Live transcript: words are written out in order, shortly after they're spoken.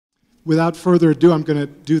Without further ado, I'm going to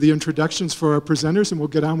do the introductions for our presenters, and we'll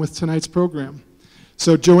get on with tonight's program.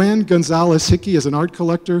 So JoAnn Gonzalez Hickey is an art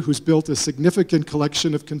collector who's built a significant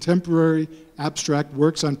collection of contemporary abstract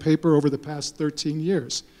works on paper over the past 13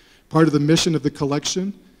 years. Part of the mission of the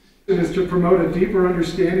collection is to promote a deeper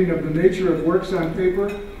understanding of the nature of works on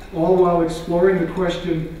paper, all while exploring the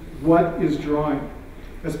question, what is drawing?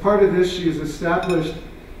 As part of this, she has established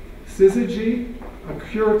Syzygy, a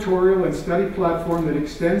curatorial and study platform that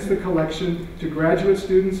extends the collection to graduate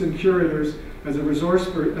students and curators as a resource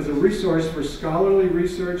for scholarly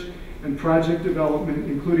research and project development,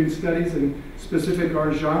 including studies in specific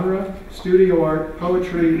art genre, studio art,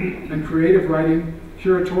 poetry, and creative writing,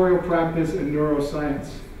 curatorial practice, and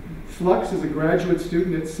neuroscience. Flux is a graduate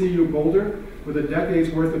student at CU Boulder with a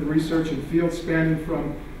decade's worth of research in fields spanning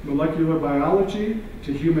from molecular biology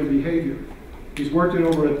to human behavior. He's worked in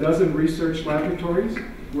over a dozen research laboratories,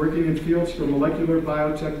 working in fields from molecular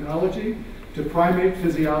biotechnology to primate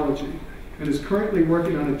physiology, and is currently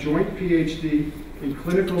working on a joint PhD in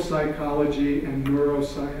clinical psychology and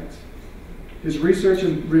neuroscience. His research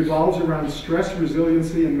revolves around stress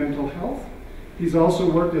resiliency and mental health. He's also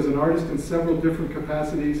worked as an artist in several different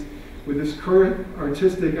capacities, with his current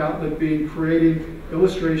artistic outlet being creating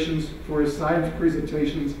illustrations for his science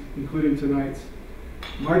presentations, including tonight's.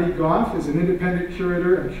 Mardee Goff is an independent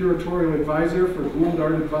curator and curatorial advisor for Gould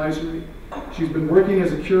Art Advisory. She's been working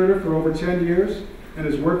as a curator for over 10 years and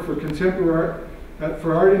has worked for contemporary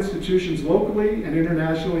for art institutions locally and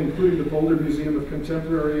internationally, including the Boulder Museum of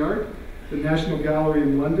Contemporary Art, the National Gallery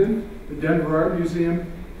in London, the Denver Art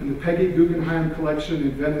Museum, and the Peggy Guggenheim Collection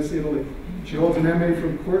in Venice, Italy. She holds an MA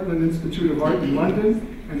from Cortland Institute of Art in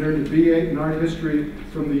London and earned a BA in art history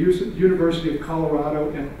from the University of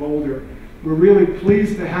Colorado at Boulder. We're really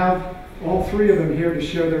pleased to have all three of them here to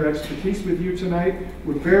share their expertise with you tonight.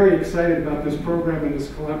 We're very excited about this program and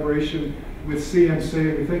this collaboration with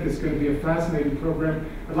CMC. We think it's going to be a fascinating program.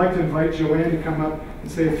 I'd like to invite JoAnn to come up and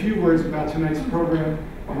say a few words about tonight's program,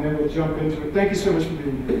 and then we'll jump into it. Thank you so much for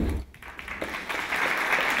being here.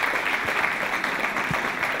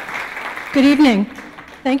 Good evening.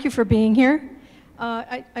 Thank you for being here.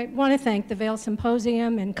 I want to thank the Vail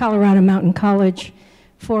Symposium and Colorado Mountain College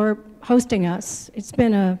for hosting us. It's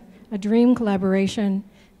been a dream collaboration.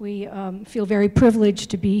 We feel very privileged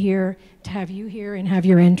to be here, to have you here and have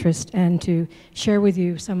your interest, and to share with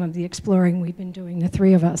you some of the exploring we've been doing, the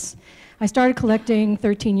three of us. I started collecting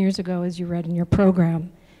 13 years ago, as you read in your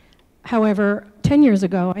program. However, 10 years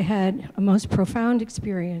ago, I had a most profound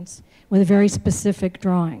experience with a very specific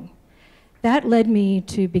drawing. That led me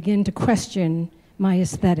to begin to question my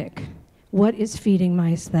aesthetic. What is feeding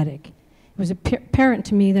my aesthetic? It was apparent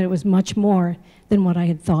to me that it was much more than what I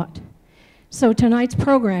had thought. So tonight's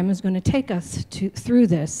program is going to take us through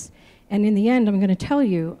this, and in the end, I'm going to tell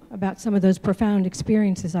you about some of those profound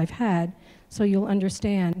experiences I've had, so you'll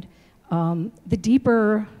understand the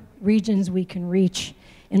deeper regions we can reach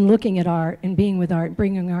in looking at art and being with art,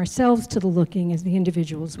 bringing ourselves to the looking as the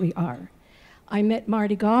individuals we are. I met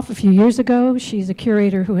Mardee Goff a few years ago. She's a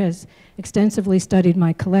curator who has extensively studied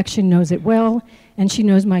my collection, knows it well, and she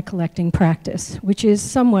knows my collecting practice, which is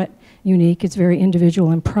somewhat unique. It's very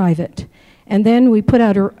individual and private. And then we put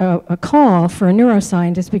out a call for a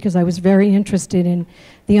neuroscientist because I was very interested in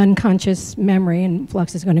the unconscious memory, and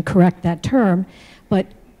Flux is going to correct that term, but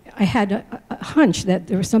I had a hunch that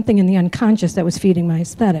there was something in the unconscious that was feeding my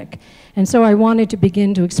aesthetic. And so I wanted to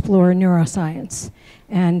begin to explore neuroscience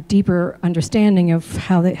and deeper understanding of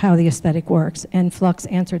how the aesthetic works. And Flux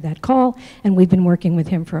answered that call, and we've been working with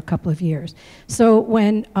him for a couple of years. So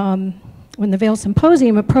when the Vail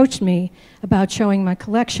Symposium approached me about showing my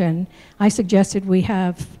collection, I suggested we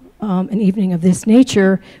have an evening of this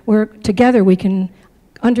nature where together we can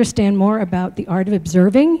understand more about the art of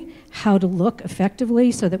observing, how to look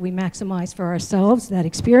effectively so that we maximize for ourselves that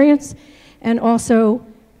experience, and also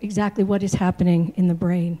exactly what is happening in the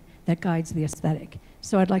brain that guides the aesthetic.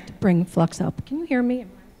 So I'd like to bring Flux up. Can you hear me?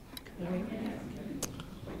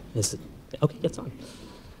 Okay, it's on.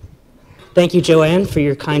 Thank you, JoAnn, for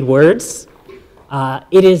your kind words.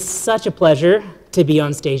 It is such a pleasure to be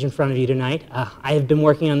on stage in front of you tonight. I have been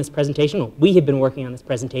working on this presentation, well, we have been working on this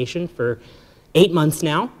presentation for 8 months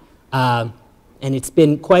now, and it's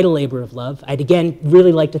been quite a labor of love. I'd again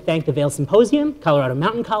really like to thank the Vail Symposium, Colorado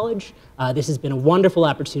Mountain College. This has been a wonderful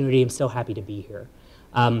opportunity. I'm so happy to be here.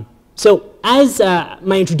 So as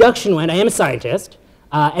my introduction went, I am a scientist.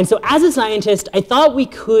 And so as a scientist, I thought we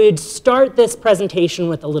could start this presentation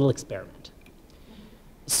with a little experiment.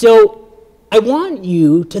 So I want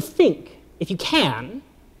you to think, if you can,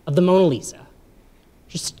 of the Mona Lisa.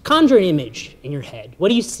 Just conjure an image in your head. What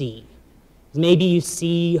do you see? Maybe you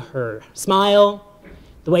see her smile,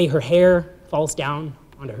 the way her hair falls down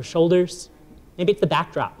onto her shoulders. Maybe it's the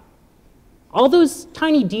backdrop. All those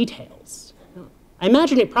tiny details. I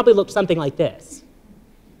imagine it probably looked something like this.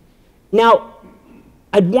 Now,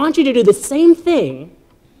 I'd want you to do the same thing,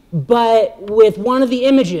 but with one of the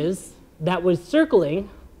images that was circling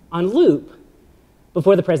on loop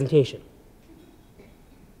before the presentation.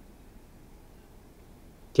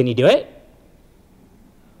 Can you do it?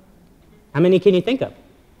 How many can you think of?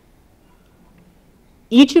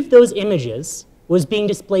 Each of those images was being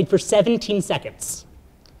displayed for 17 seconds.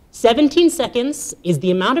 17 seconds is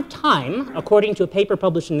the amount of time, according to a paper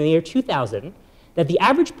published in the year 2000, that the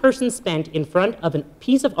average person spent in front of a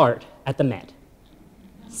piece of art at the Met.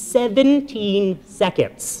 17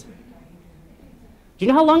 seconds. Do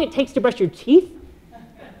you know how long it takes to brush your teeth?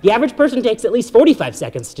 The average person takes at least 45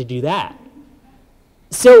 seconds to do that.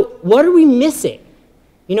 So what are we missing?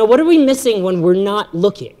 You know, what are we missing when we're not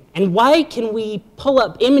looking? And why can we pull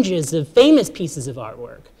up images of famous pieces of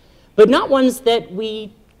artwork, but not ones that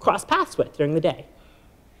we cross paths with during the day?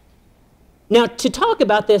 Now, to talk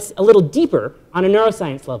about this a little deeper on a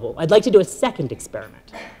neuroscience level, I'd like to do a second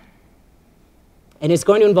experiment. And it's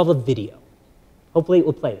going to involve a video. Hopefully it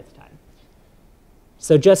will play this time.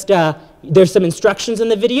 So just, there's some instructions in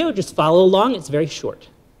the video. Just follow along. It's very short.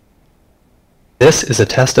 This is a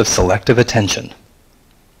test of selective attention.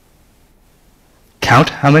 Count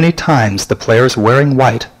how many times the players wearing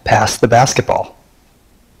white pass the basketball.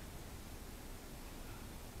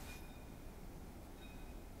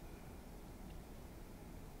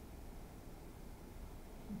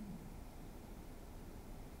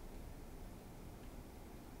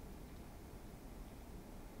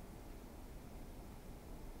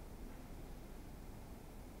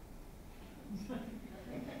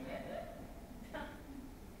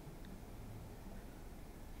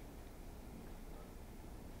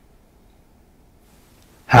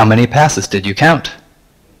 How many passes did you count?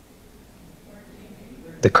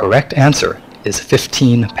 The correct answer is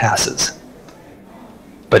 15 passes.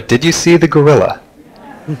 But did you see the gorilla?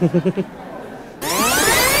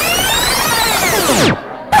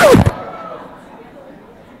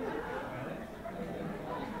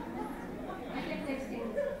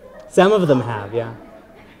 Some of them have, yeah.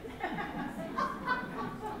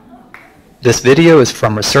 This video is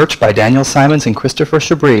from research by Daniel Simons and Christopher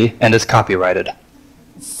Chabris and is copyrighted.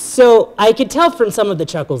 So I could tell from some of the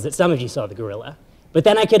chuckles that some of you saw the gorilla, but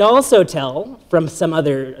then I could also tell from some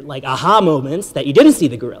other like aha moments that you didn't see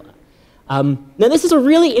the gorilla. Now this is a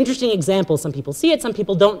really interesting example. Some people see it, some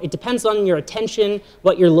people don't. It depends on your attention,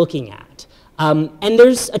 what you're looking at. And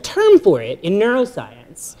there's a term for it in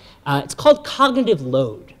neuroscience. It's called cognitive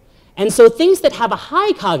load. And so things that have a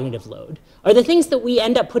high cognitive load are the things that we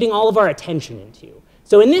end up putting all of our attention into.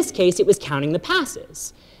 So in this case, it was counting the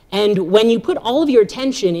passes. And when you put all of your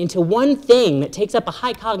attention into one thing that takes up a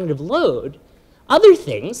high cognitive load, other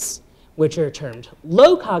things, which are termed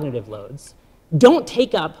low cognitive loads, don't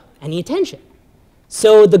take up any attention.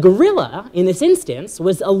 So the gorilla, in this instance,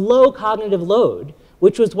 was a low cognitive load,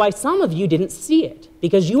 which was why some of you didn't see it,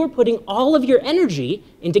 because you were putting all of your energy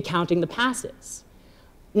into counting the passes.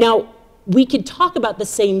 Now, we could talk about the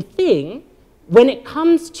same thing when it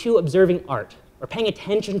comes to observing art, or paying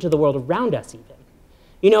attention to the world around us even.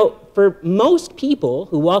 You know, for most people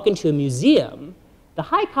who walk into a museum, the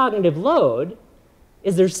high cognitive load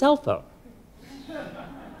is their cell phone.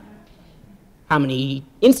 How many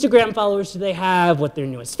Instagram followers do they have, what their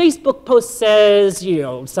newest Facebook post says, you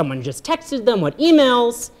know, someone just texted them, what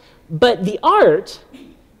emails. But the art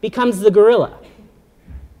becomes the gorilla.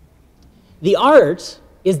 The art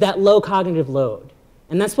is that low cognitive load.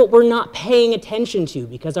 And that's what we're not paying attention to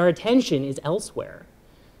because our attention is elsewhere.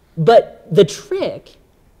 But the trick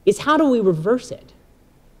is how do we reverse it?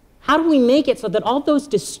 How do we make it so that all those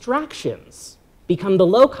distractions become the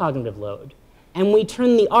low cognitive load and we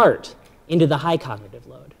turn the art into the high cognitive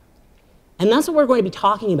load? And that's what we're going to be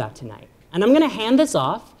talking about tonight. And I'm going to hand this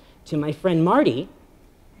off to my friend Mardee,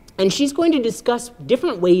 and she's going to discuss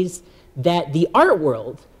different ways that the art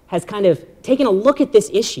world has kind of taken a look at this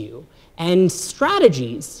issue and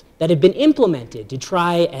strategies that have been implemented to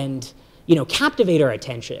try and captivate our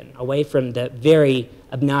attention away from the very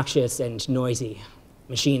obnoxious and noisy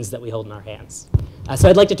machines that we hold in our hands. So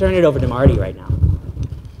I'd like to turn it over to Mardee right now.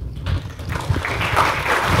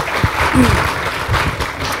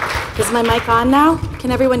 Is my mic on now?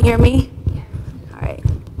 Can everyone hear me? All right.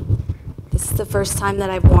 This is the first time that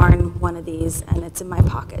I've worn one of these, and it's in my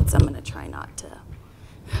pocket, so I'm going to try not to.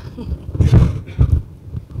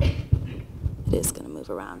 It is going to move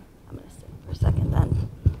around. I'm going to sit for a second then.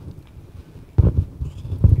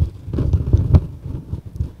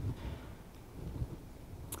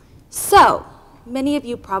 So, many of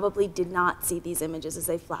you probably did not see these images as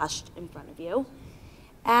they flashed in front of you.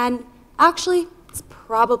 And actually, it's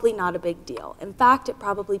probably not a big deal. In fact, it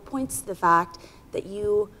probably points to the fact that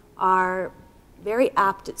you are very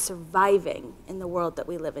apt at surviving in the world that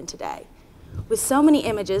we live in today. With so many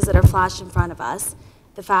images that are flashed in front of us,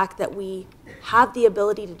 the fact that we have the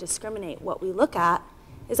ability to discriminate what we look at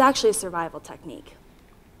is actually a survival technique.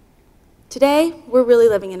 Today, we're really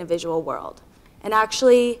living in a visual world. And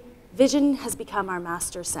actually, vision has become our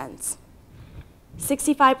master sense.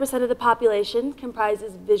 65% of the population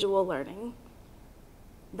comprises visual learning.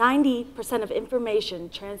 90% of information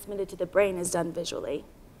transmitted to the brain is done visually.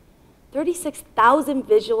 36,000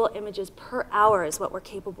 visual images per hour is what we're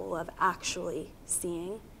capable of actually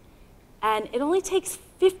seeing. And it only takes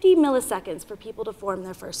 50 milliseconds for people to form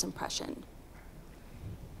their first impression.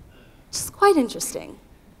 Which is quite interesting.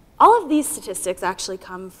 All of these statistics actually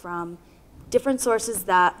come from different sources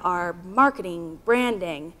that are marketing,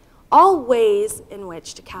 branding, all ways in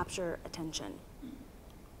which to capture attention.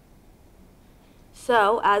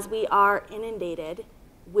 So as we are inundated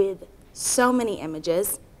with so many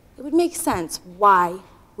images, it would make sense why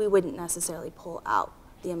we wouldn't necessarily pull out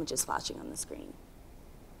the images flashing on the screen.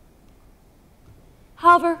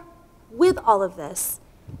 However, with all of this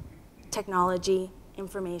technology,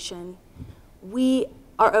 information, we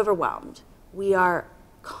are overwhelmed. We are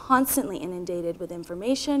constantly inundated with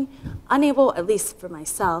information, unable, at least for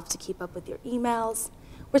myself, to keep up with your emails.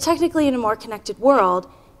 We're technically in a more connected world,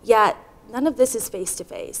 yet none of this is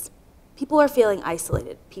face-to-face. People are feeling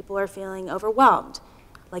isolated. People are feeling overwhelmed,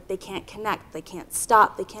 like they can't connect, they can't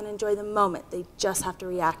stop, they can't enjoy the moment. They just have to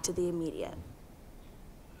react to the immediate.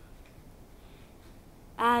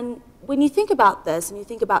 And when you think about this and you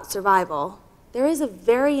think about survival, there is a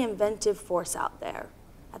very inventive force out there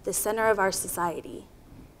at the center of our society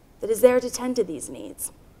that is there to tend to these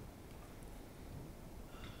needs.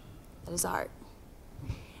 That is art.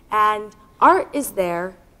 And art is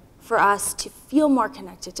there for us to feel more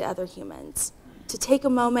connected to other humans, to take a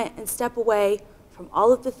moment and step away from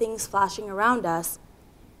all of the things flashing around us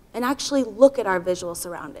and actually look at our visual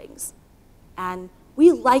surroundings. And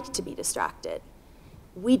we like to be distracted.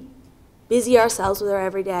 We busy ourselves with our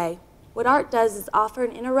everyday. What art does is offer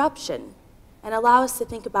an interruption and allow us to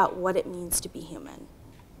think about what it means to be human.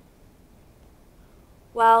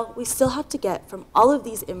 Well, we still have to get from all of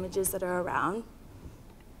these images that are around,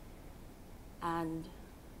 and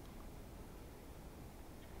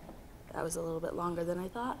that was a little bit longer than I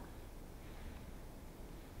thought.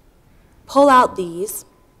 Pull out these,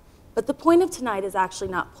 but the point of tonight is actually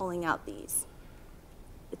not pulling out these.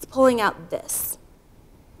 It's pulling out this.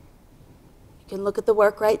 You can look at the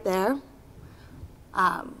work right there.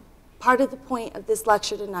 Part of the point of this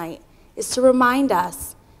lecture tonight is to remind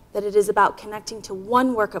us that it is about connecting to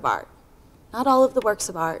one work of art, not all of the works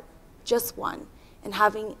of art, just one, and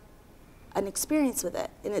having an experience with it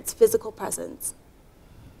in its physical presence.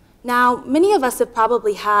 Now, many of us have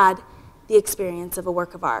probably had the experience of a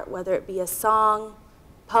work of art, whether it be a song,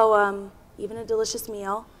 poem, even a delicious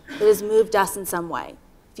meal that has moved us in some way.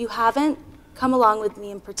 If you haven't, come along with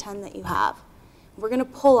me and pretend that you have. We're going to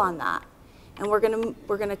pull on that, and we're going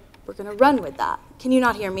to run with that. Can you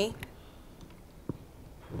not hear me?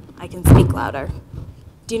 I can speak louder.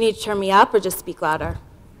 Do you need to turn me up or just speak louder?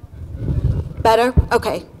 Better?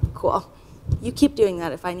 Okay, cool. You keep doing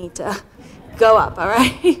that if I need to go up, all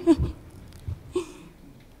right?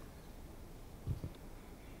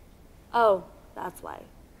 Oh, that's why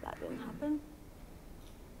that didn't happen.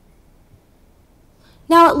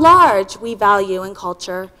 Now, at large, we value in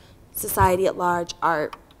culture, society at large,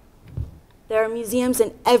 art. There are museums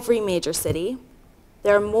in every major city.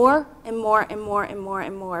 There are more and more and more and more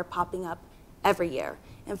and more popping up every year.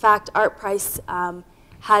 In fact, ArtPrice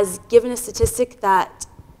has given a statistic that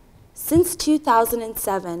since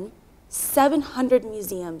 2007, 700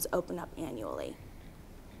 museums open up annually.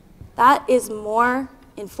 That is more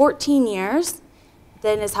in 14 years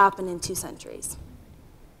than has happened in 2 centuries.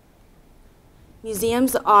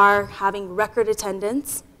 Museums are having record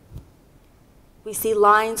attendance. We see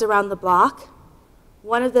lines around the block.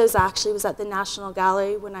 One of those actually was at the National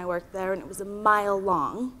Gallery when I worked there, and it was a mile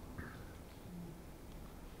long.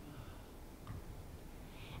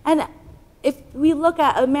 And if we look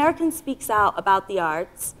at American Speaks Out about the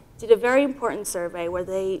arts, did a very important survey where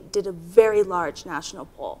they did a very large national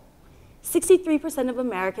poll. 63% of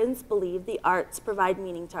Americans believe the arts provide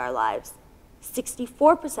meaning to our lives.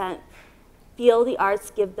 64% feel the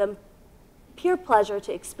arts give them pure pleasure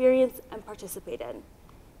to experience and participate in.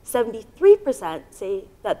 73% say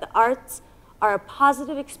that the arts are a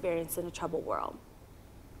positive experience in a troubled world.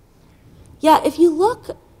 Yet, if you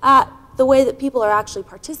look at the way that people are actually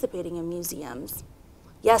participating in museums,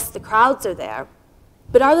 yes, the crowds are there,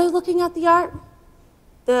 but are they looking at the art?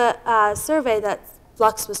 The survey that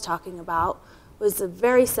Flux was talking about was a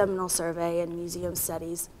very seminal survey in museum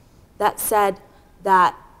studies that said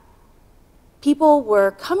that people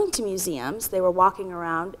were coming to museums, they were walking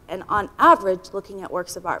around, and on average looking at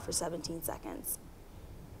works of art for 17 seconds.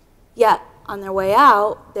 Yet, on their way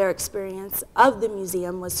out, their experience of the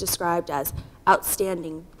museum was described as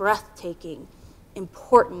outstanding, breathtaking,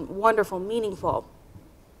 important, wonderful, meaningful.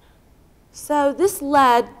 So this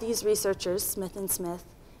led these researchers, Smith and Smith,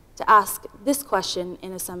 to ask this question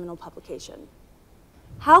in a seminal publication.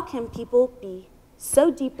 How can people be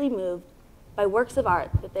so deeply moved by works of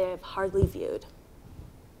art that they have hardly viewed,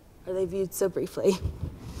 or they viewed so briefly?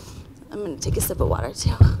 I'm going to take a sip of water,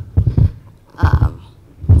 too.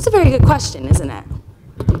 It's a very good question, isn't it?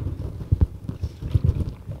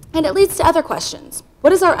 And it leads to other questions.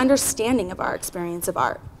 What is our understanding of our experience of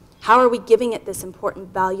art? How are we giving it this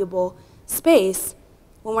important, valuable space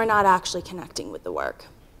when we're not actually connecting with the work?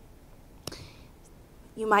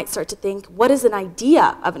 You might start to think, what is an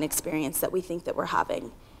idea of an experience that we think that we're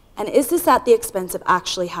having? And is this at the expense of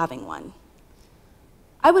actually having one?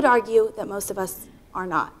 I would argue that most of us are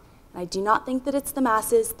not. And I do not think that it's the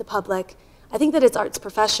masses, the public. I think that it's arts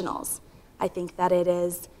professionals. I think that it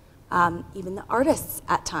is even the artists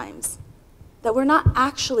at times, that we're not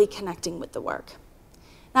actually connecting with the work.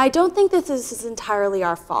 Now, I don't think that this is entirely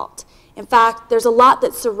our fault. In fact, there's a lot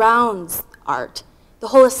that surrounds art, the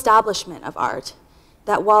whole establishment of art,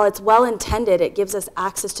 that while it's well-intended, it gives us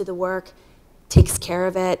access to the work, takes care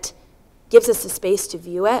of it, gives us the space to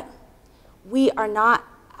view it, we are not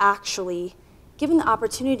actually given the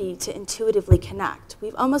opportunity to intuitively connect.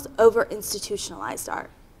 We've almost over-institutionalized art.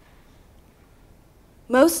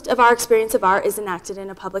 Most of our experience of art is enacted in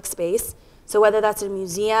a public space, so whether that's a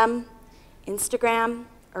museum, Instagram,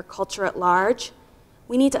 or culture at large,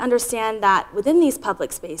 we need to understand that within these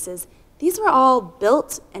public spaces, these were all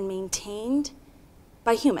built and maintained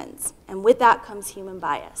by humans, and with that comes human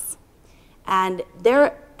bias. And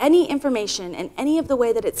any information and any of the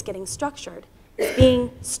way that it's getting structured is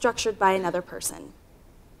being structured by another person.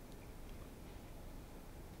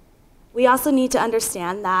 We also need to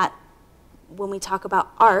understand that when we talk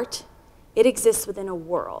about art, it exists within a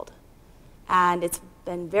world. And it's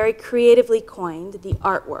been very creatively coined, the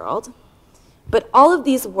art world. But all of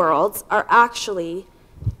these worlds are actually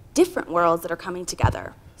different worlds that are coming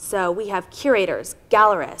together. So we have curators,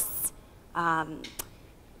 gallerists,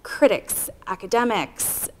 critics,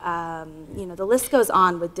 academics, the list goes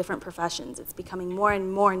on with different professions. It's becoming more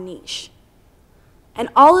and more niche. And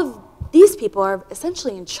all of these people are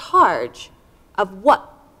essentially in charge of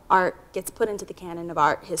what art gets put into the canon of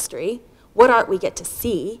art history, what art we get to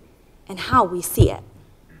see, and how we see it.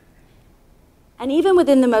 And even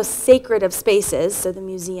within the most sacred of spaces, so the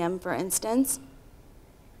museum, for instance,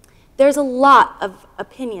 there's a lot of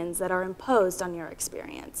opinions that are imposed on your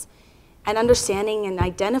experience. And understanding and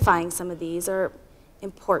identifying some of these are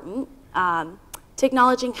important to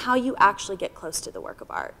acknowledging how you actually get close to the work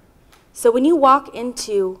of art. So when you walk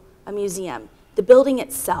into a museum, the building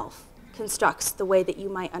itself constructs the way that you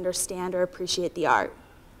might understand or appreciate the art,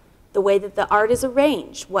 the way that the art is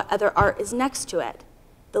arranged, what other art is next to it,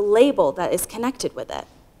 the label that is connected with it.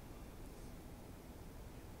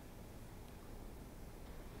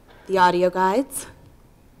 The audio guides.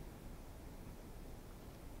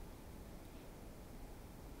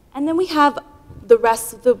 And then we have the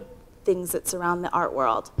rest of the things that surround the art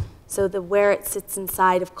world. So where it sits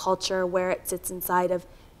inside of culture, where it sits inside of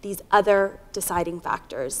these other deciding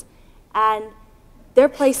factors. And they're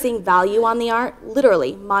placing value on the art,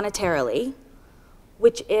 literally, monetarily,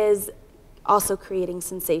 which is also creating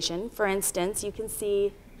sensation. For instance, you can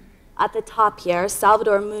see at the top here,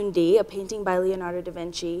 Salvator Mundi, a painting by Leonardo da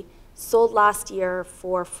Vinci, sold last year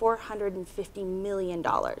for $450 million,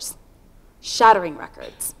 shattering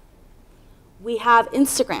records. We have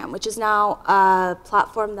Instagram, which is now a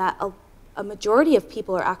platform that a majority of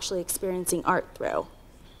people are actually experiencing art through.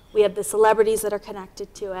 We have the celebrities that are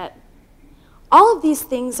connected to it. All of these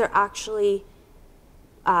things are actually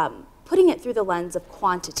putting it through the lens of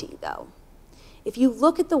quantity, though. If you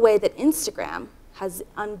look at the way that Instagram has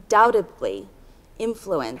undoubtedly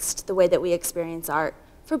influenced the way that we experience art,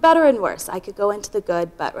 for better and worse. I could go into the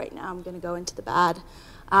good, but right now I'm going to go into the bad.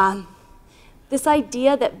 This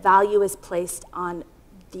idea that value is placed on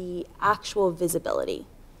the actual visibility.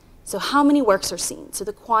 So how many works are seen? So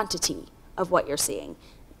the quantity of what you're seeing.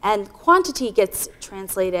 And quantity gets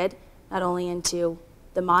translated not only into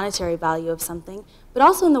the monetary value of something, but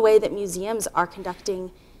also in the way that museums are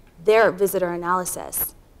conducting their visitor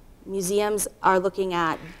analysis. Museums are looking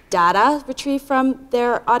at data retrieved from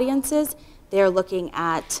their audiences. They're looking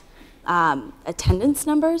at attendance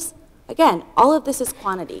numbers. Again, all of this is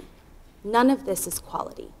quantity. None of this is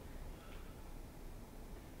quality.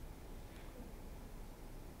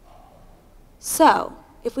 So,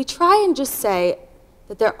 if we try and just say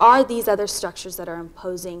that there are these other structures that are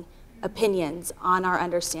imposing opinions on our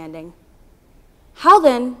understanding, how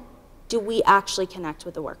then do we actually connect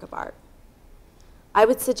with the work of art? I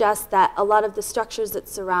would suggest that a lot of the structures that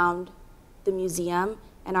surround the museum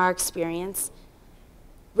and our experience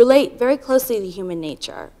relate very closely to human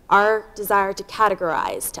nature, our desire to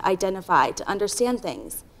categorize, to identify, to understand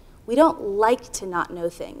things. We don't like to not know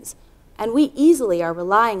things, and we easily are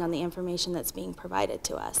relying on the information that's being provided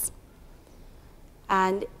to us.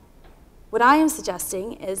 And what I am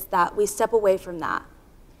suggesting is that we step away from that,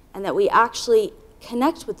 and that we actually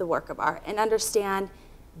connect with the work of art and understand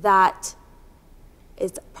that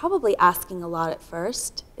it's probably asking a lot at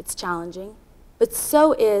first, it's challenging, but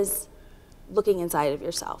so is looking inside of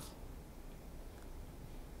yourself.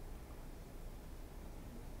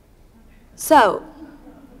 So,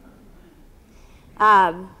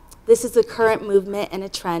 this is a current movement and a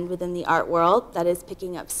trend within the art world that is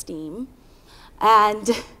picking up steam. And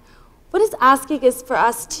what it's asking is for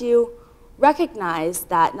us to recognize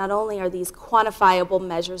that not only are these quantifiable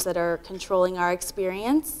measures that are controlling our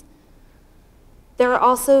experience, there's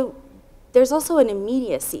also an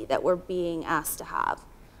immediacy that we're being asked to have.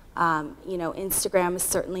 You know, Instagram is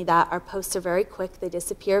certainly that. Our posts are very quick. They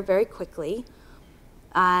disappear very quickly.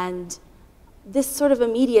 And this sort of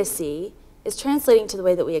immediacy is translating to the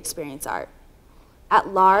way that we experience art.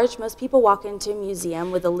 At large, most people walk into a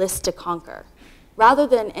museum with a list to conquer, rather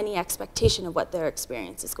than any expectation of what their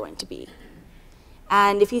experience is going to be.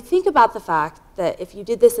 And if you think about the fact that if you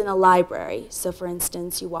did this in a library, so for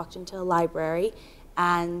instance, you walked into a library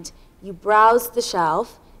and you browsed the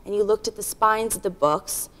shelf and you looked at the spines of the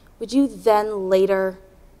books, would you then later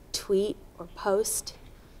tweet or post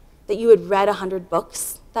that you had read 100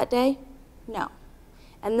 books that day? No.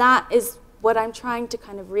 And that is what I'm trying to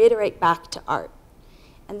kind of reiterate back to art.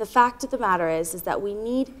 And the fact of the matter is that we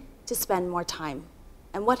need to spend more time.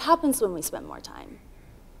 And what happens when we spend more time?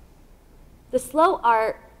 The slow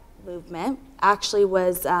art movement actually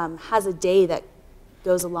has a day that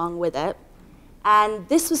goes along with it. And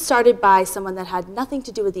this was started by someone that had nothing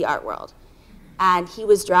to do with the art world. And he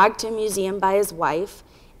was dragged to a museum by his wife,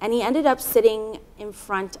 and he ended up sitting in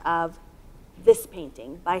front of this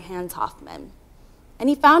painting by Hans Hofmann. And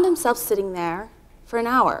he found himself sitting there for an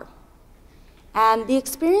hour. And the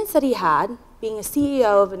experience that he had, being a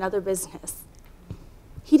CEO of another business,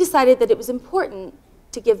 he decided that it was important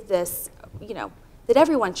to give this, you know, that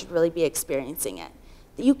everyone should really be experiencing it.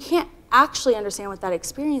 That you can't actually understand what that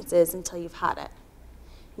experience is until you've had it.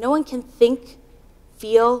 No one can think,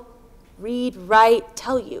 feel, read, write,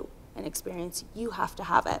 tell you an experience. You have to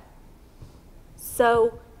have it.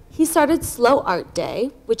 So he started Slow Art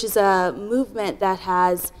Day, which is a movement that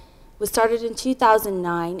was started in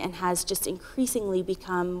 2009 and has just increasingly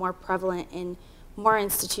become more prevalent in more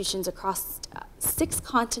institutions across 6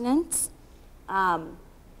 continents.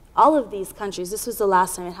 All of these countries, this was the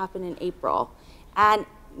last time it happened in April. And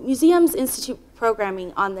museums institute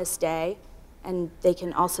programming on this day, and they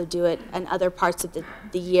can also do it in other parts of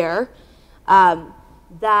the year,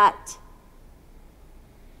 that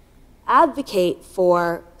advocate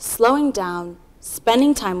for slowing down,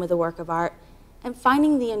 spending time with a work of art, and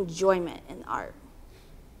finding the enjoyment in art.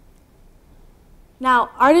 Now,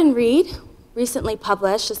 Art and Read recently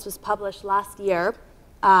published, this was published last year,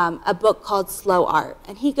 a book called Slow Art.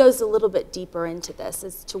 And he goes a little bit deeper into this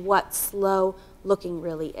as to what slow looking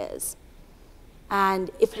really is.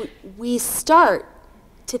 And if we start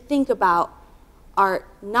to think about art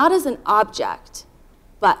not as an object,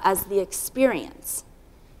 but as the experience,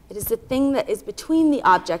 it is the thing that is between the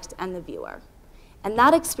object and the viewer. And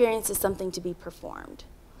that experience is something to be performed.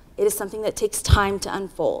 It is something that takes time to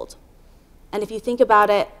unfold. And if you think about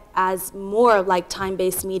it as more like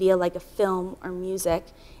time-based media, like a film or music,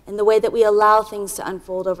 in the way that we allow things to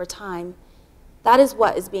unfold over time, that is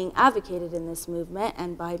what is being advocated in this movement,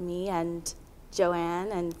 and by me and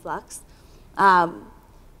JoAnn and Flux,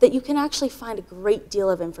 that you can actually find a great deal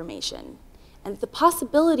of information. And the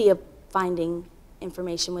possibility of finding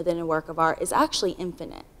information within a work of art is actually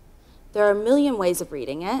infinite. There are a million ways of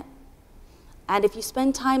reading it, and if you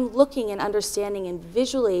spend time looking and understanding and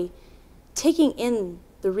visually taking in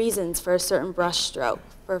the reasons for a certain brush stroke,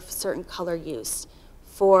 for a certain color use,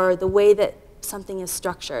 for the way that something is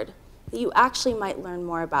structured, that you actually might learn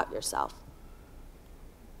more about yourself.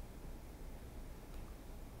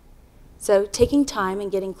 So taking time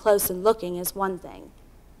and getting close and looking is one thing.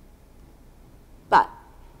 But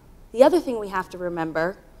the other thing we have to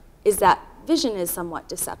remember is that vision is somewhat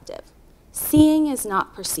deceptive. Seeing is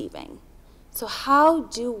not perceiving. So how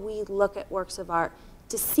do we look at works of art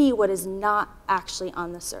to see what is not actually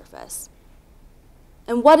on the surface?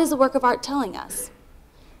 And what is a work of art telling us?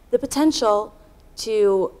 The potential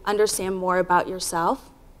to understand more about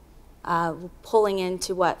yourself, pulling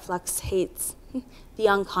into what Flux hates, the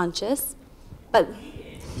unconscious. But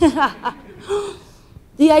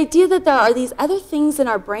the idea that there are these other things in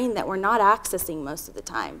our brain that we're not accessing most of the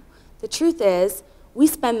time. The truth is, we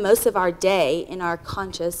spend most of our day in our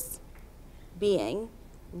conscious being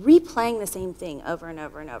replaying the same thing over and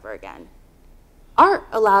over and over again. Art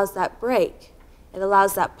allows that break. It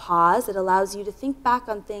allows that pause. It allows you to think back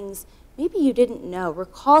on things maybe you didn't know,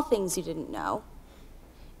 recall things you didn't know.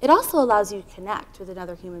 It also allows you to connect with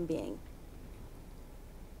another human being.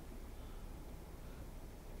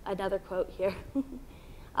 Another quote here.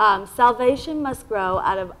 Salvation must grow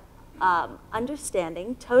out of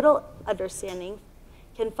understanding. Total understanding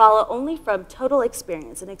can follow only from total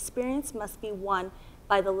experience, and experience must be won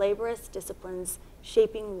by the laborious disciplines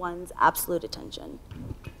shaping one's absolute attention.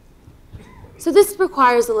 So this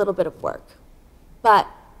requires a little bit of work, but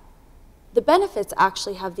the benefits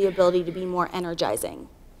actually have the ability to be more energizing.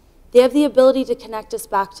 They have the ability to connect us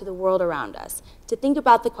back to the world around us, to think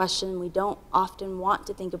about the question we don't often want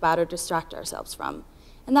to think about or distract ourselves from,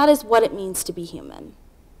 and that is what it means to be human.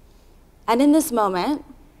 And in this moment,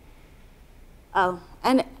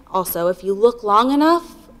 and also if you look long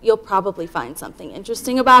enough, you'll probably find something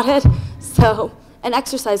interesting about it, so an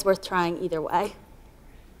exercise worth trying either way.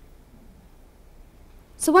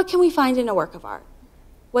 So what can we find in a work of art?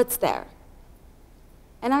 What's there?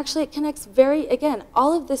 And actually it connects again,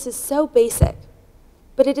 all of this is so basic,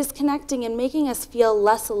 but it is connecting and making us feel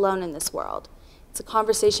less alone in this world. It's a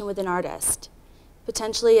conversation with an artist.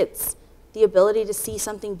 Potentially it's the ability to see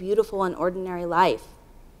something beautiful in ordinary life.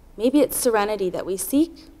 Maybe it's serenity that we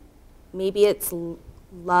seek. Maybe it's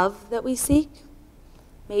love that we seek.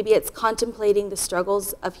 Maybe it's contemplating the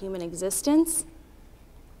struggles of human existence.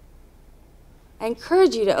 I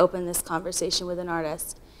encourage you to open this conversation with an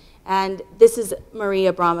artist. And this is Marie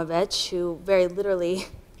Abramovich, who very literally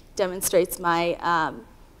demonstrates my,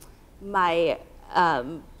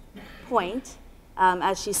 point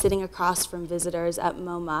as she's sitting across from visitors at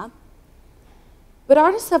MoMA. But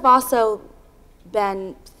artists have also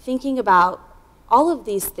been thinking about all of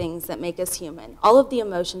these things that make us human, all of the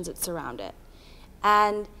emotions that surround it.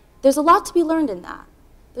 And there's a lot to be learned in that.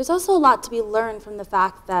 There's also a lot to be learned from the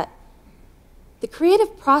fact that the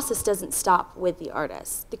creative process doesn't stop with the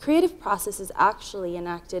artist. The creative process is actually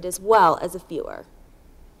enacted as well as a viewer.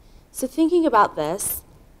 So thinking about this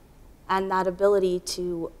and that ability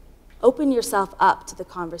to open yourself up to the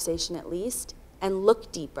conversation at least and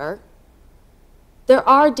look deeper, there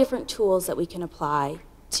are different tools that we can apply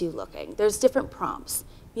to looking. There's different prompts.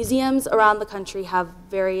 Museums around the country have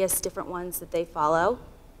various different ones that they follow.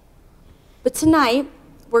 But tonight,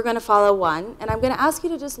 we're going to follow one, and I'm going to ask you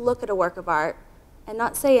to just look at a work of art and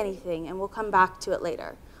not say anything, and we'll come back to it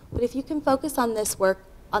later. But if you can focus on this work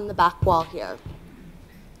on the back wall here.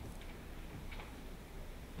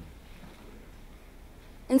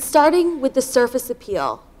 And starting with the surface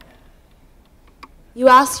appeal, you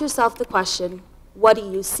ask yourself the question, what do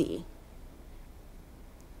you see?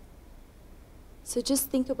 So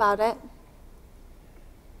just think about it.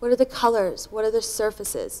 What are the colors? What are the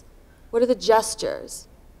surfaces? What are the gestures?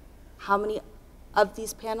 How many of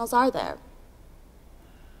these panels are there?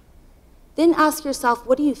 Then ask yourself,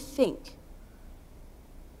 what do you think?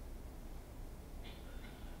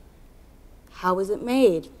 How was it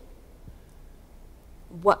made?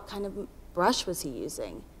 What kind of brush was he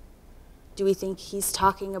using? Do we think he's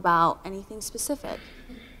talking about anything specific?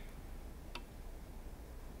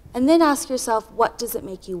 And then ask yourself, what does it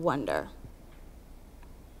make you wonder?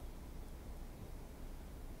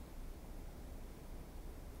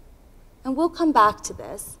 And we'll come back to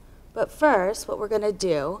this, but first, what we're going to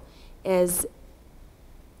do is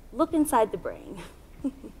look inside the brain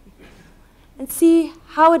and see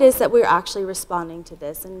how it is that we're actually responding to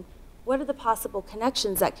this, and what are the possible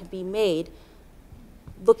connections that can be made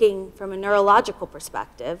looking from a neurological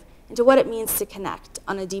perspective into what it means to connect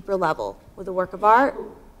on a deeper level with a work of art,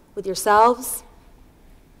 with yourselves,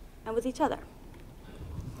 and with each other.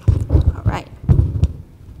 All right.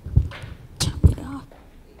 Turn it off.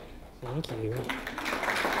 Thank you.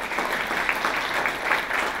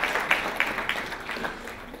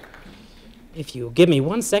 If you'll give me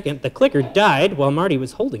 1 second, the clicker died while Mardee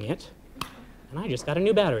was holding it, and I just got a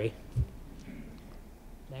new battery.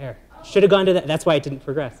 There. Should have gone to that. That's why it didn't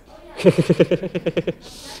progress.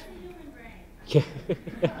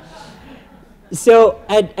 So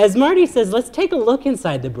as Mardee says, let's take a look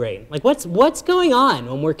inside the brain. Like what's going on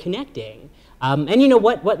when we're connecting? And you know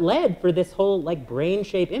what led for this whole like brain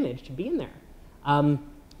shape image to be in there?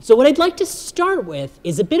 So what I'd like to start with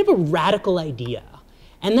is a bit of a radical idea.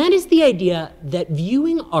 And that is the idea that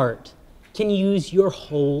viewing art can use your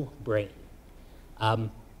whole brain.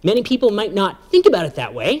 Many people might not think about it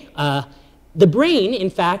that way. The brain, in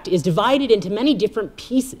fact, is divided into many different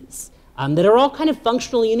pieces that are all kind of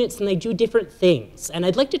functional units, and they do different things. And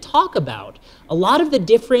I'd like to talk about a lot of the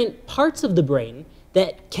different parts of the brain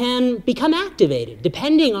that can become activated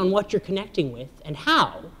depending on what you're connecting with and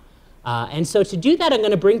how. And so to do that, I'm going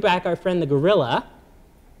to bring back our friend the gorilla,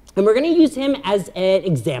 and we're going to use him as an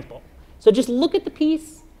example. So just look at the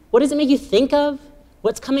piece. What does it make you think of?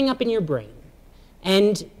 What's coming up in your brain?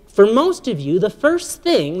 And for most of you, the first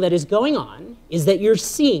thing that is going on is that you're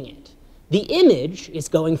seeing it. The image is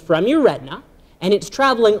going from your retina, and it's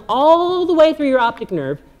traveling all the way through your optic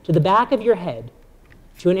nerve to the back of your head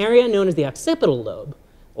to an area known as the occipital lobe,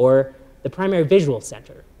 or the primary visual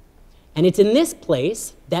center. And it's in this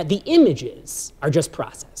place that the images are just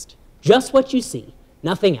processed. Just what you see,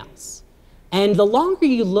 nothing else. And the longer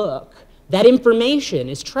you look, that information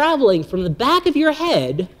is traveling from the back of your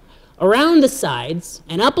head around the sides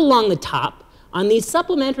and up along the top on these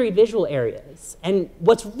supplementary visual areas. And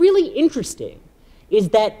what's really interesting is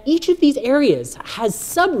that each of these areas has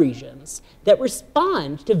subregions that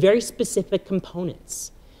respond to very specific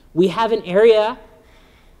components. We have an area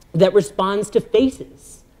that responds to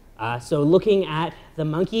faces. So looking at the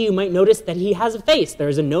monkey, you might notice that he has a face.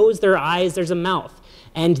 There's a nose, there are eyes, there's a mouth.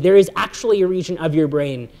 And there is actually a region of your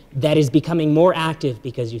brain that is becoming more active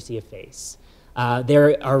because you see a face.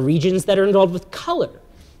 There are regions that are involved with color.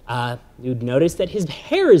 You'd notice that his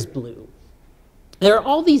hair is blue. There are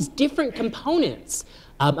all these different components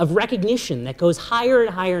of recognition that goes higher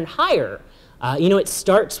and higher and higher. You know, it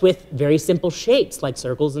starts with very simple shapes like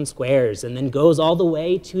circles and squares, and then goes all the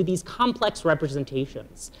way to these complex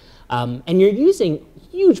representations. And you're using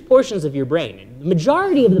huge portions of your brain. And the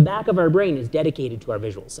majority of the back of our brain is dedicated to our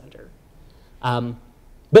visual center.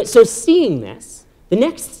 But so seeing this, the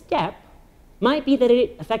next step might be that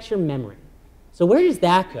it affects your memory. So where does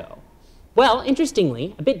that go? Well,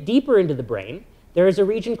 interestingly, a bit deeper into the brain, there is a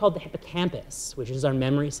region called the hippocampus, which is our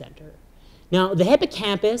memory center. Now, the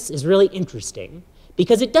hippocampus is really interesting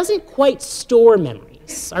because it doesn't quite store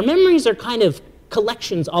memories. Our memories are kind of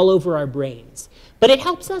collections all over our brains, but it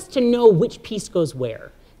helps us to know which piece goes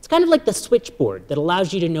where. It's kind of like the switchboard that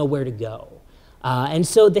allows you to know where to go. And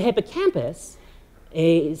so the hippocampus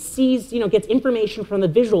gets information from the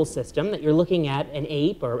visual system that you're looking at an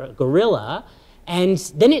ape or a gorilla, and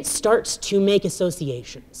then it starts to make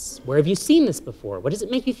associations. Where have you seen this before? What does it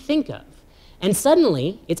make you think of? And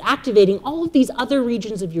suddenly, it's activating all of these other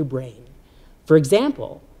regions of your brain. For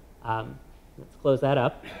example, let's close that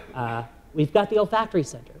up. We've got the olfactory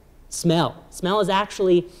center. Smell. Smell is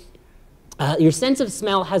actually, your sense of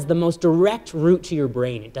smell has the most direct route to your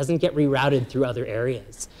brain. It doesn't get rerouted through other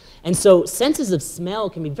areas. And so senses of smell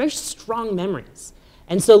can be very strong memories.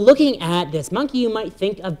 And so looking at this monkey, you might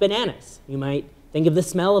think of bananas. You might think of the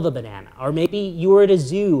smell of a banana. Or maybe you were at a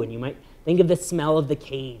zoo and you might think of the smell of the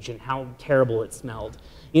cage and how terrible it smelled.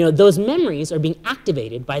 You know, those memories are being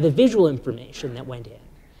activated by the visual information that went in.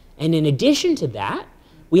 And in addition to that,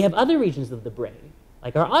 we have other regions of the brain,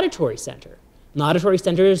 like our auditory center. And the auditory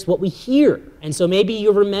center is what we hear. And so maybe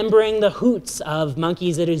you're remembering the hoots of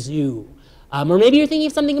monkeys at a zoo. Or maybe you're thinking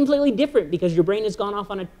of something completely different because your brain has gone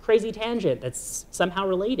off on a crazy tangent that's somehow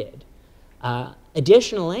related.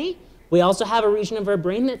 Additionally, we also have a region of our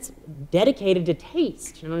brain that's dedicated to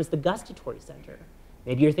taste, known as the gustatory center.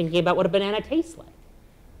 Maybe you're thinking about what a banana tastes like.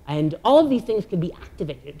 And all of these things can be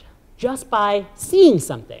activated just by seeing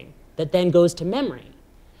something that then goes to memory.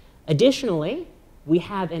 Additionally, we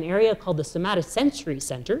have an area called the somatosensory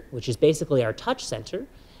center, which is basically our touch center.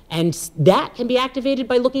 And that can be activated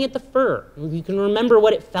by looking at the fur. You can remember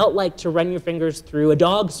what it felt like to run your fingers through a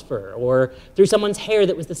dog's fur or through someone's hair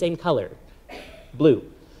that was the same color, blue.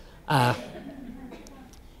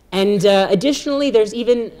 Additionally, there's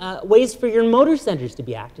even ways for your motor centers to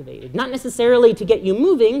be activated. Not necessarily to get you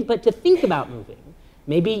moving, but to think about moving.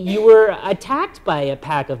 Maybe you were attacked by a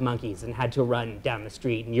pack of monkeys and had to run down the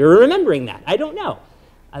street, and you're remembering that. I don't know.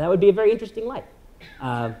 That would be a very interesting life.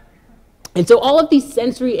 And so all of these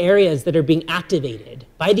sensory areas that are being activated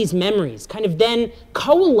by these memories kind of then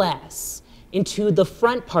coalesce into the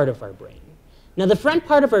front part of our brain. Now, the front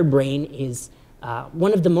part of our brain is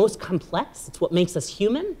one of the most complex. It's what makes us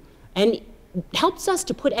human. And helps us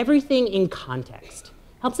to put everything in context,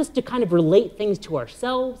 helps us to kind of relate things to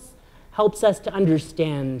ourselves, helps us to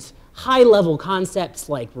understand high-level concepts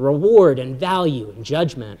like reward and value and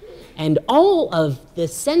judgment. And all of the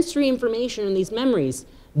sensory information in these memories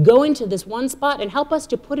go into this one spot and help us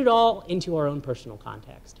to put it all into our own personal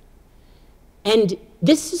context. And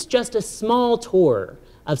this is just a small tour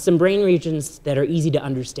of some brain regions that are easy to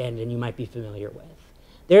understand and you might be familiar with.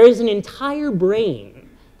 There is an entire brain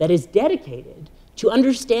that is dedicated to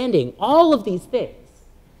understanding all of these things,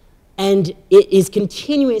 and it is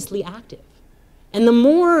continuously active. And the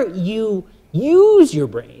more you use your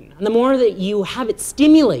brain, and the more that you have it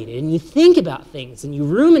stimulated, and you think about things, and you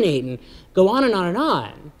ruminate, and go on and on and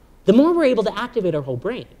on, the more we're able to activate our whole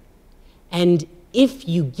brain. And if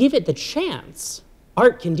you give it the chance,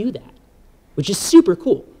 art can do that, which is super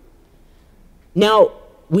cool. Now,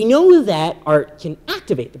 we know that art can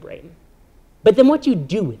activate the brain, but then what do you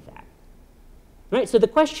do with that? Right? So the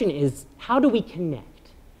question is, how do we connect?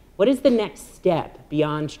 What is the next step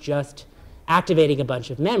beyond just activating a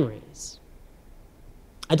bunch of memories?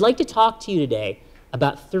 I'd like to talk to you today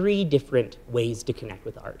about 3 different ways to connect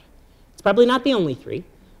with art. It's probably not the only 3,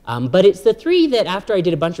 but it's the 3 that after I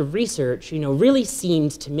did a bunch of research, really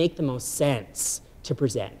seemed to make the most sense to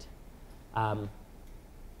present.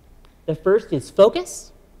 The first is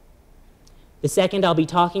focus. The second I'll be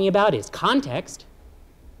talking about is context.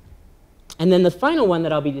 And then the final one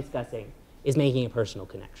that I'll be discussing is making a personal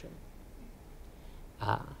connection.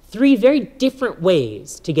 3 very different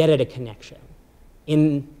ways to get at a connection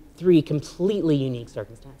in 3 completely unique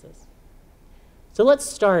circumstances. So let's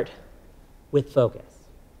start with focus.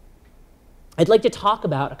 I'd like to talk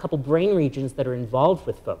about a couple brain regions that are involved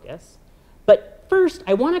with focus. But first,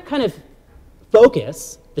 I want to kind of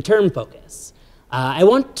focus, the term focus. I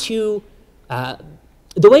want to,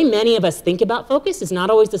 the way many of us think about focus is not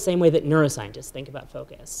always the same way that neuroscientists think about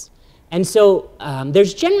focus. And so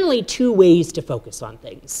there's generally 2 ways to focus on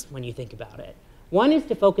things when you think about it. One is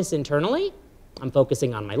to focus internally. I'm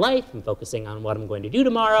focusing on my life. I'm focusing on what I'm going to do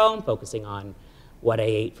tomorrow. I'm focusing on what I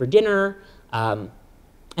ate for dinner.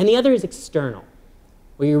 And the other is external,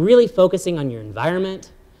 where you're really focusing on your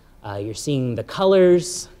environment. You're seeing the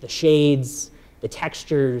colors, the shades, the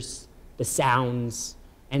textures, the sounds,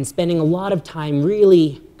 and spending a lot of time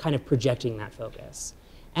really kind of projecting that focus.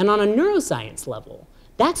 And on a neuroscience level,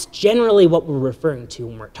 that's generally what we're referring to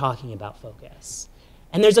when we're talking about focus.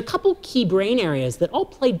 And there's a couple key brain areas that all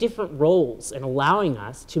play different roles in allowing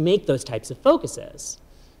us to make those types of focuses.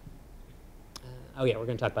 Oh yeah, we're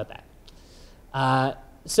going to talk about that.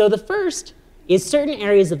 So the first is certain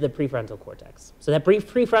areas of the prefrontal cortex. So that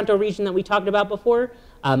prefrontal region that we talked about before,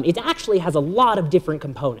 it actually has a lot of different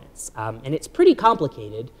components, and it's pretty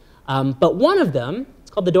complicated. But one of them,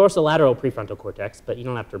 it's called the dorsolateral prefrontal cortex, but you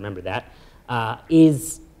don't have to remember that,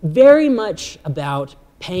 is very much about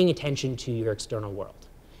paying attention to your external world.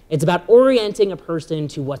 It's about orienting a person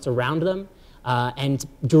to what's around them and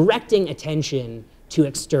directing attention to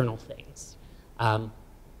external things.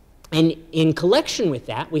 And in collection with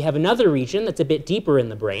that, we have another region that's a bit deeper in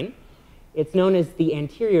the brain. It's known as the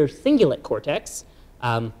anterior cingulate cortex.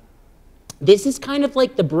 This is kind of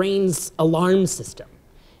like the brain's alarm system.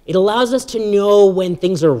 It allows us to know when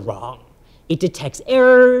things are wrong. It detects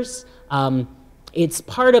errors. It's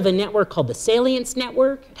part of a network called the salience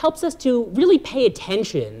network. It helps us to really pay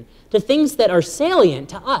attention to things that are salient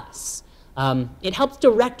to us. It helps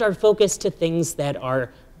direct our focus to things that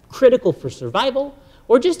are critical for survival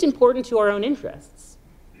or just important to our own interests.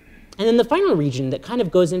 And then the final region that kind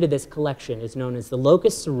of goes into this collection is known as the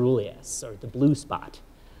locus ceruleus, or the blue spot.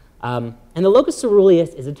 And the locus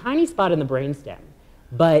ceruleus is a tiny spot in the brainstem,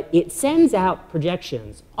 but it sends out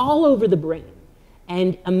projections all over the brain.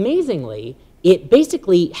 And amazingly, it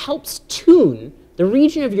basically helps tune the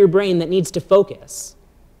region of your brain that needs to focus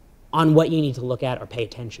on what you need to look at or pay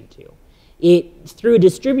attention to. It, through a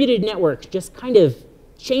distributed network, just kind of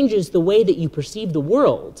changes the way that you perceive the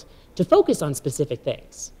world to focus on specific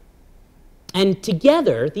things. And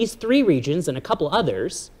together, these 3 regions and a couple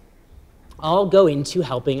others all go into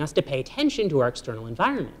helping us to pay attention to our external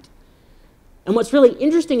environment. And what's really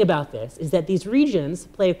interesting about this is that these regions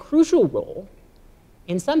play a crucial role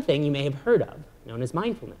in something you may have heard of, known as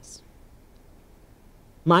mindfulness.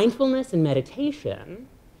 Mindfulness and meditation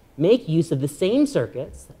make use of the same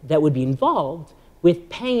circuits that would be involved with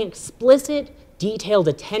paying explicit, detailed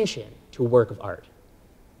attention to a work of art.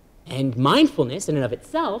 And mindfulness, in and of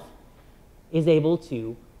itself, is able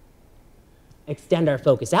to extend our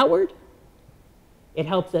focus outward. It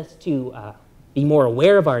helps us to be more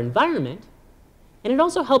aware of our environment, and it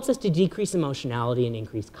also helps us to decrease emotionality and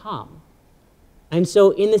increase calm. And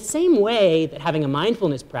so in the same way that having a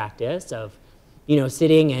mindfulness practice of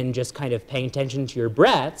sitting and just kind of paying attention to your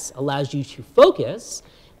breaths allows you to focus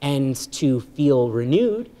and to feel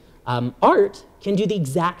renewed, art can do the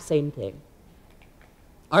exact same thing.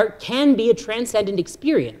 Art can be a transcendent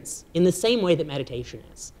experience in the same way that meditation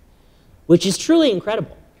is, which is truly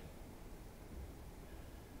incredible.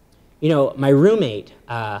 My roommate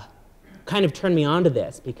kind of turned me on to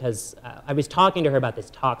this because I was talking to her about this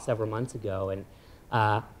talk several months ago, and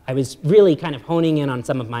I was really kind of honing in on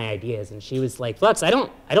some of my ideas, and she was like, Flux, I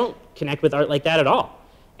don't connect with art like that at all.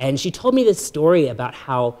 And she told me this story about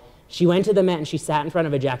how she went to the Met and she sat in front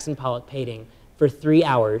of a Jackson Pollock painting for 3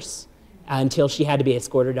 hours until she had to be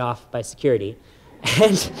escorted off by security.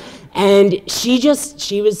 And she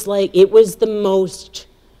was like, it was the most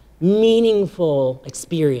meaningful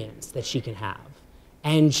experience that she can have.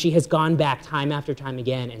 And she has gone back time after time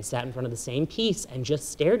again and sat in front of the same piece and just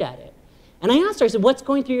stared at it. And I asked her, I said, what's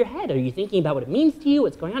going through your head? Are you thinking about what it means to you?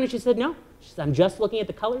 What's going on? And she said, no. She said, I'm just looking at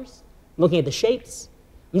the colors. I'm looking at the shapes.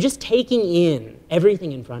 I'm just taking in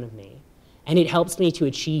everything in front of me. And it helps me to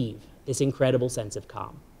achieve this incredible sense of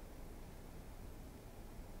calm.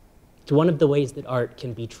 It's one of the ways that art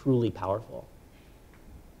can be truly powerful.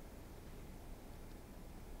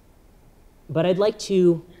 But I'd like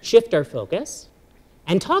to shift our focus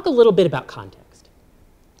and talk a little bit about context.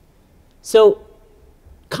 So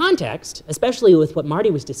context, especially with what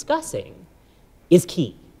Mardee was discussing, is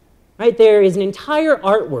key. Right? There is an entire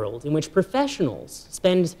art world in which professionals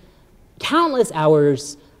spend countless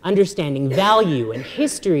hours understanding value and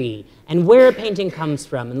history and where a painting comes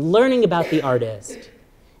from and learning about the artist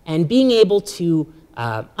and being able to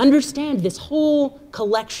understand this whole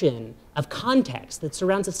collection of context that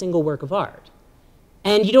surrounds a single work of art.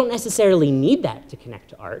 And you don't necessarily need that to connect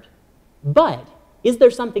to art, but is there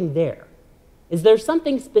something there? Is there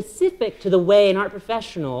something specific to the way an art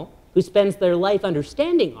professional who spends their life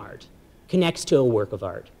understanding art connects to a work of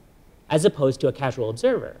art, as opposed to a casual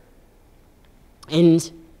observer? And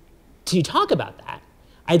to talk about that,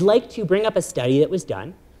 I'd like to bring up a study that was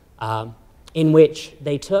done in which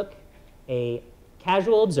they took a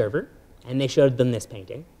casual observer and they showed them this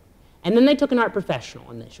painting. And then they took an art professional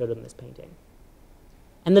and they showed them this painting.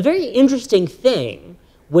 And the very interesting thing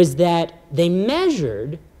was that they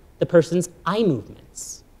measured the person's eye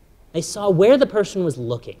movements. They saw where the person was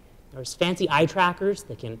looking. There's fancy eye trackers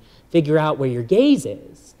that can figure out where your gaze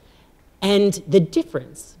is. And the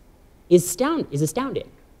difference is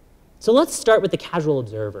astounding. So let's start with the casual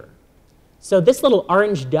observer. So this little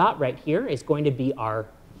orange dot right here is going to be our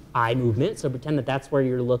eye movement. So pretend that that's where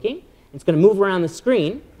you're looking. It's going to move around the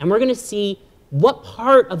screen, and we're going to see what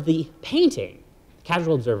part of the painting the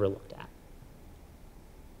casual observer looked at.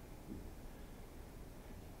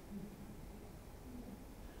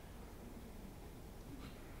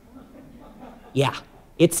 Yeah,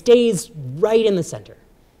 it stays right in the center.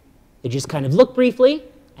 They just kind of look briefly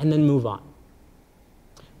and then move on.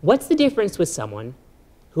 What's the difference with someone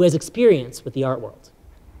who has experience with the art world?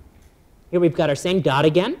 Here we've got our same dot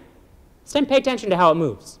again. This time pay attention to how it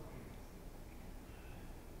moves.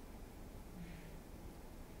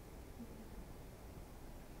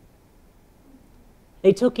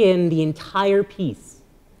 They took in the entire piece,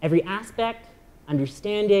 every aspect,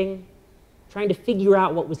 understanding, trying to figure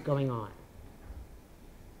out what was going on.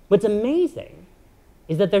 What's amazing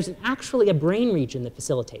is that there's actually a brain region that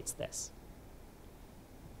facilitates this.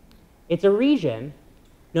 It's a region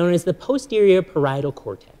known as the posterior parietal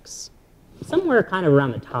cortex, somewhere kind of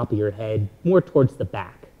around the top of your head, more towards the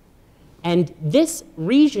back. And this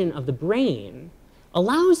region of the brain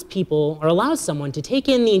allows people, or allows someone to take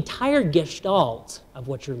in the entire gestalt of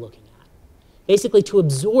what you're looking at. Basically to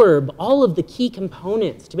absorb all of the key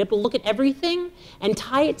components, to be able to look at everything and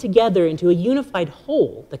tie it together into a unified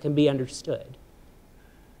whole that can be understood.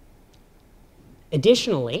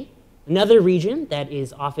 Additionally, another region that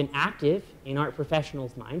is often active in art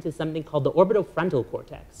professionals' minds is something called the orbitofrontal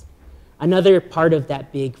cortex, another part of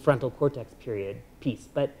that big frontal cortex piece.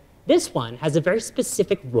 But this one has a very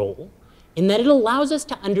specific role in that it allows us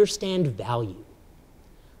to understand value.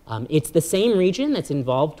 It's the same region that's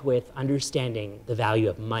involved with understanding the value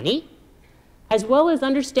of money, as well as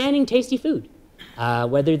understanding tasty food,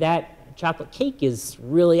 whether that chocolate cake is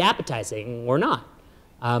really appetizing or not.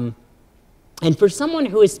 And for someone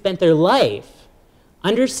who has spent their life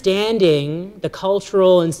understanding the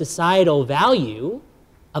cultural and societal value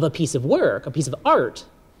of a piece of work, a piece of art,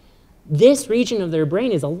 this region of their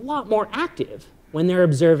brain is a lot more active when they're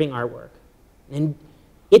observing artwork. And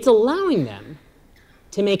it's allowing them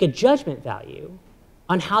to make a judgment value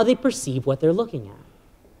on how they perceive what they're looking at.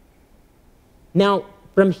 Now,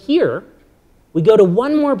 from here, we go to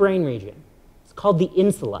one more brain region. It's called the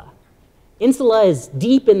insula. Insula is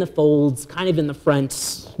deep in the folds, kind of in the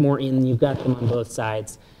front, more in, you've got them on both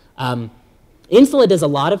sides. Insula does a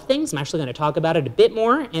lot of things. I'm actually going to talk about it a bit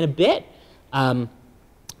more in a bit.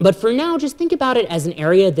 But for now, just think about it as an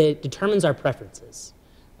area that determines our preferences.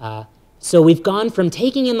 So we've gone from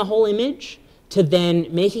taking in the whole image to then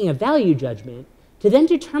making a value judgment to then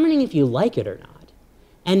determining if you like it or not.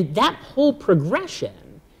 And that whole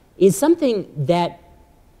progression is something that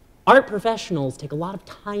art professionals take a lot of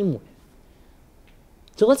time with.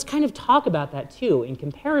 So let's kind of talk about that too in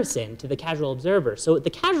comparison to the casual observer. So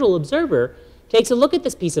the casual observer takes a look at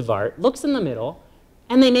this piece of art, looks in the middle,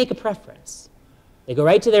 and they make a preference. They go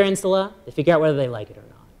right to their insula, they figure out whether they like it or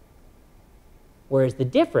not. Whereas the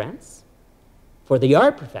difference for the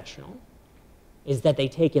art professional is that they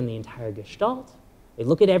take in the entire gestalt, they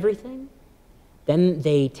look at everything, then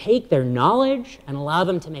they take their knowledge and allow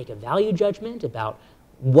them to make a value judgment about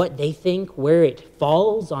what they think, where it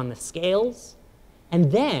falls on the scales,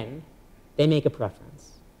 and then they make a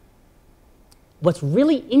preference. What's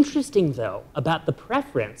really interesting, though, about the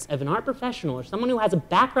preference of an art professional or someone who has a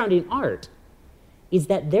background in art is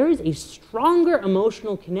that there is a stronger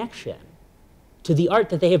emotional connection to the art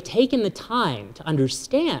that they have taken the time to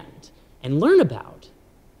understand and learn about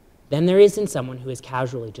than there is in someone who is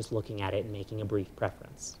casually just looking at it and making a brief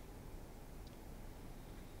preference.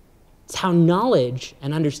 It's how knowledge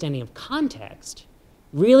and understanding of context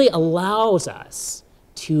really allows us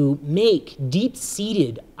to make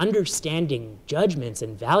deep-seated understanding judgments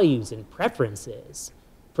and values and preferences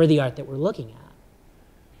for the art that we're looking at.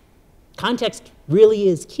 Context really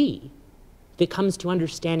is key if it comes to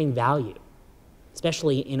understanding value,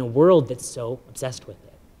 especially in a world that's so obsessed with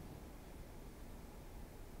it.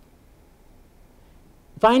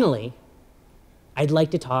 Finally, I'd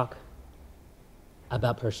like to talk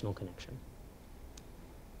about personal connection.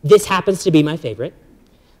 This happens to be my favorite,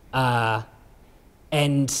 and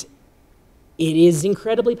it is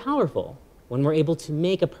incredibly powerful when we're able to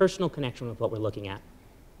make a personal connection with what we're looking at.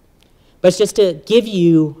 But just to give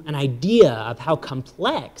you an idea of how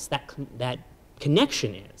complex that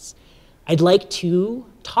connection is, I'd like to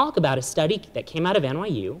talk about a study that came out of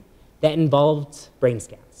NYU that involved brain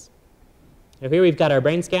scans. So here we've got our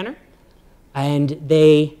brain scanner, and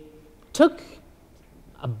they took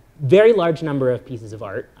a very large number of pieces of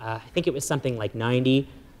art. I think it was something like 90,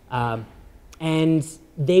 and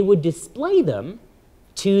they would display them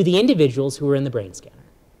to the individuals who were in the brain scanner.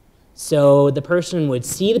 So the person would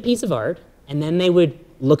see the piece of art, and then they would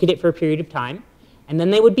look at it for a period of time, and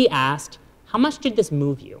then they would be asked, how much did this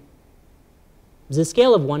move you? It was a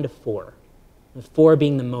scale of 1 to 4, with 4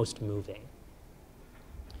 being the most moving.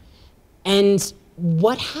 And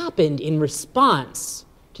what happened in response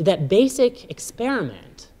to that basic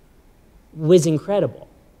experiment was incredible.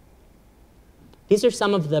 These are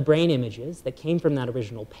some of the brain images that came from that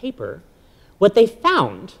original paper. What they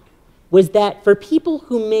found was that for people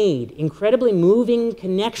who made incredibly moving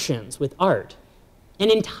connections with art,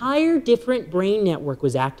 an entire different brain network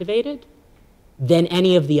was activated than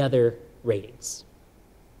any of the other ratings.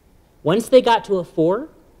 Once they got to a 4,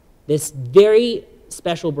 this very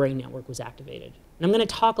special brain network was activated. And I'm going to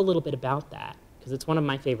talk a little bit about that, because it's one of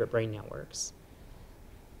my favorite brain networks.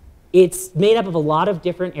 It's made up of a lot of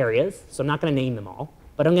different areas, so I'm not going to name them all,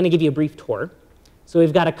 but I'm going to give you a brief tour. So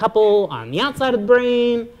we've got a couple on the outside of the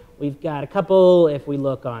brain, we've got a couple if we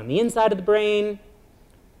look on the inside of the brain,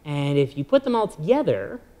 and if you put them all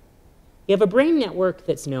together, you have a brain network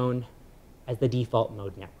that's known as the default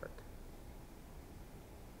mode network.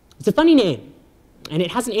 It's a funny name, and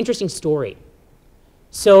it has an interesting story.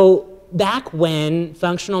 So back when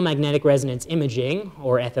functional magnetic resonance imaging,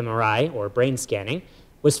 or fMRI, or brain scanning,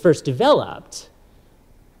 was first developed,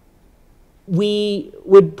 we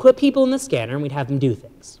would put people in the scanner and we'd have them do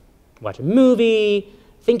things. Watch a movie,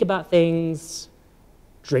 think about things,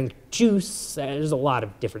 drink juice. There's a lot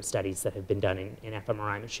of different studies that have been done in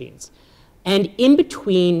fMRI machines. And in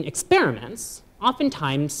between experiments,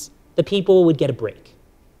 oftentimes the people would get a break.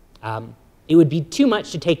 It would be too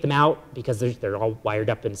much to take them out because they're all wired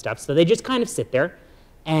up and stuff, so they just kind of sit there.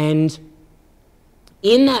 And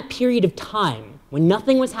in that period of time, when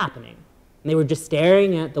nothing was happening, and they were just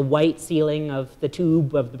staring at the white ceiling of the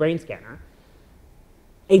tube of the brain scanner,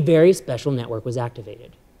 a very special network was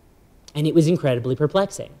activated. And it was incredibly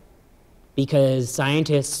perplexing, because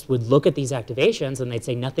scientists would look at these activations and they'd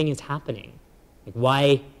say, nothing is happening. Like,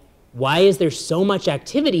 why is there so much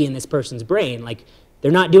activity in this person's brain? Like,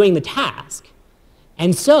 they're not doing the task.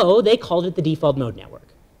 And so they called it the default mode network,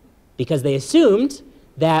 because they assumed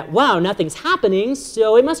that, wow, nothing's happening,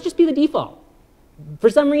 so it must just be the default. For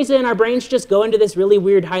some reason, our brains just go into this really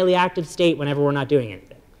weird, highly active state whenever we're not doing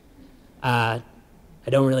anything. I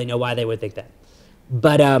don't really know why they would think that.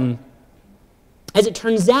 But as it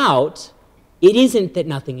turns out, it isn't that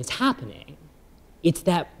nothing is happening. It's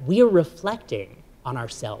that we are reflecting on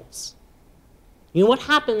ourselves. You know, what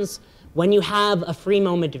happens when you have a free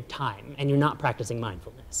moment of time and you're not practicing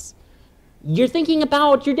mindfulness? You're thinking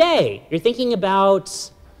about your day. You're thinking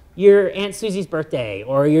about your Aunt Susie's birthday,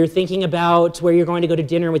 or you're thinking about where you're going to go to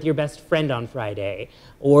dinner with your best friend on Friday,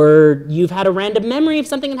 or you've had a random memory of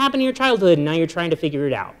something that happened in your childhood and now you're trying to figure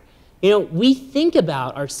it out. You know, we think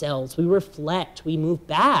about ourselves, we reflect, we move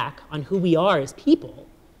back on who we are as people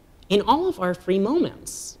in all of our free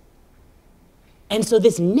moments. And so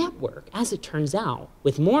this network, as it turns out,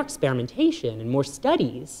 with more experimentation and more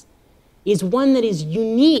studies, is one that is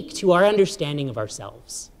unique to our understanding of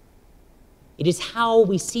ourselves. It is how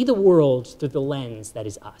we see the world through the lens that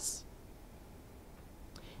is us.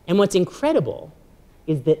 And what's incredible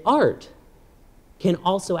is that art can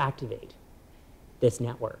also activate this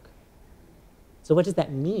network. So what does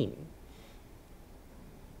that mean?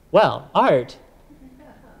 Well, art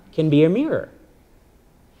can be a mirror.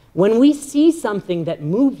 When we see something that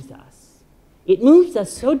moves us, it moves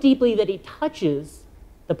us so deeply that it touches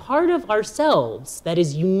the part of ourselves that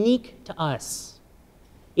is unique to us.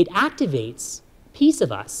 It activates a piece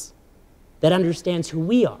of us that understands who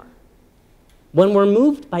we are. When we're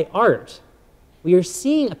moved by art, we are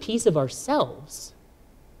seeing a piece of ourselves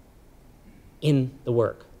in the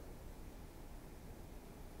work.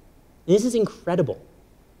 And this is incredible.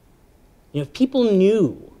 You know, if people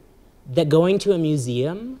knew that going to a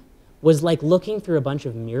museum was like looking through a bunch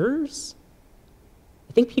of mirrors,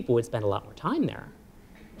 I think people would spend a lot more time there.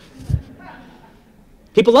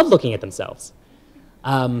 People love looking at themselves.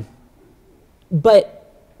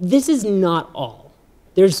 But this is not all.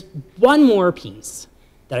 There's one more piece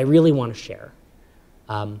that I really want to share.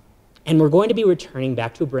 And we're going to be returning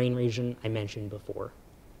back to a brain region I mentioned before.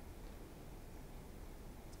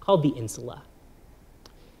 It's called the insula.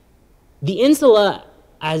 The insula,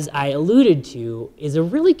 as I alluded to, is a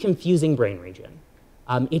really confusing brain region.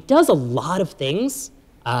 It does a lot of things.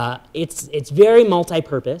 It's very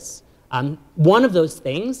multi-purpose. One of those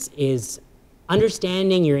things is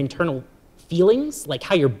understanding your internal feelings, like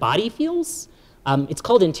how your body feels. It's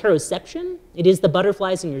called interoception. It is the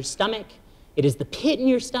butterflies in your stomach. It is the pit in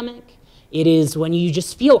your stomach. It is when you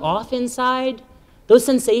just feel off inside. Those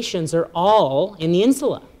sensations are all in the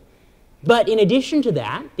insula. But in addition to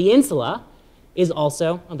that, the insula is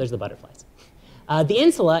also, oh, there's the butterflies. The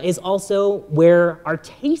insula is also where our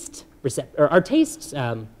taste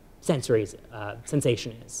sensory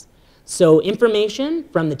sensation is. So information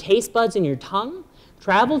from the taste buds in your tongue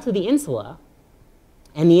travel to the insula,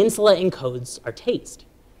 and the insula encodes our taste.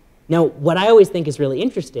 Now, what I always think is really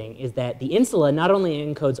interesting is that the insula not only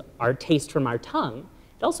encodes our taste from our tongue,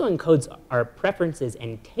 it also encodes our preferences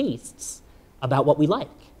and tastes about what we like.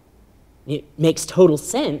 It makes total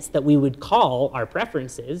sense that we would call our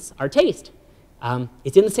preferences our taste.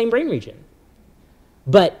 It's in the same brain region.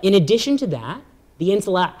 But in addition to that, the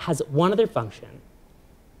insula has one other function.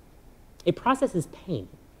 It processes pain.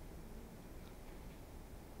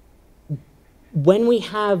 When we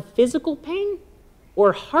have physical pain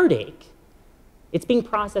or heartache, it's being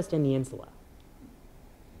processed in the insula.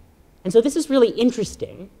 And so this is really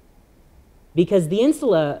interesting because the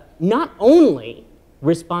insula not only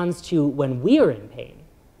responds to when we are in pain,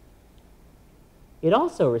 it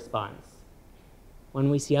also responds when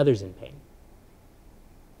we see others in pain.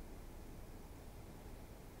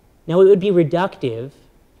 Now, it would be reductive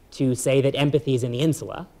to say that empathy is in the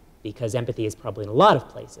insula, because empathy is probably in a lot of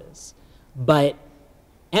places. But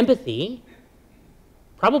empathy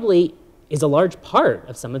probably is a large part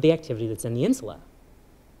of some of the activity that's in the insula.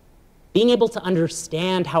 Being able to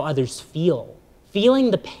understand how others feel,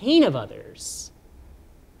 feeling the pain of others,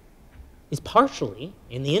 is partially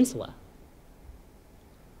in the insula.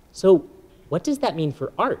 So what does that mean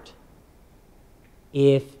for art?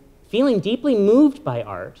 If feeling deeply moved by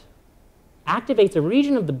art activates a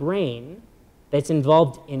region of the brain that's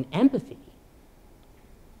involved in empathy,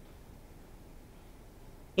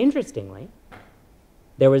 interestingly,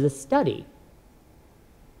 there was a study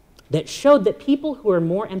that showed that people who are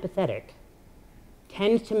more empathetic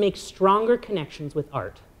tend to make stronger connections with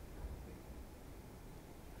art.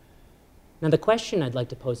 Now, the question I'd like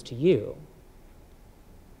to pose to you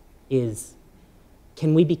is,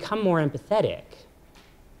 can we become more empathetic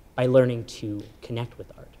by learning to connect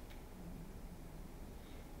with art?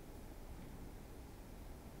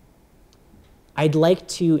 I'd like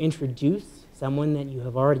to introduce someone that you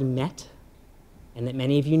have already met and that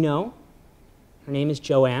many of you know. Her name is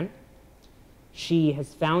JoAnn. She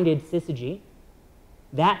has founded Syzygy,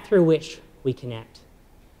 that through which we connect,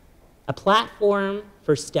 a platform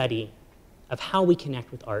for study of how we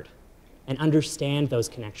connect with art and understand those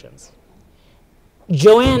connections.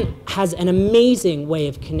 JoAnn has an amazing way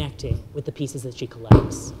of connecting with the pieces that she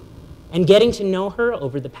collects. And getting to know her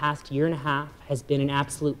over the past year and a half has been an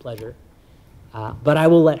absolute pleasure. But I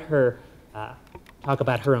will let her talk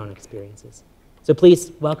about her own experiences. So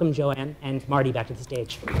please welcome JoAnn and Mardee back to the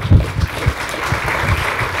stage.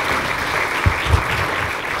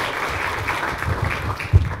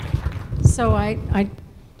 So I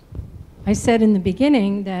said in the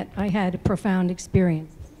beginning that I had a profound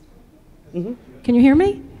experience. Mm-hmm. Can you hear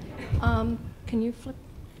me? Can you flip?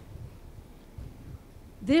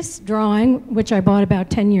 This drawing, which I bought about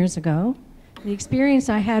 10 years ago, the experience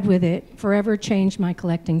I had with it forever changed my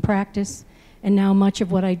collecting practice, and now much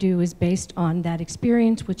of what I do is based on that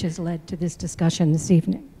experience, which has led to this discussion this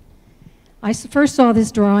evening. I first saw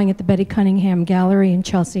this drawing at the Betty Cunningham Gallery in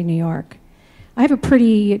Chelsea, New York. I have a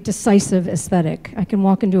pretty decisive aesthetic. I can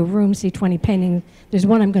walk into a room, see 20 paintings. There's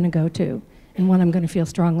one I'm going to go to, and one I'm going to feel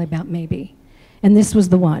strongly about, maybe. And this was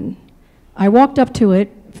the one. I walked up to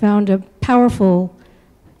it, found a powerful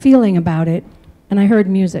feeling about it, and I heard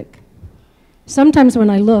music. Sometimes when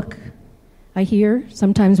I look, I hear.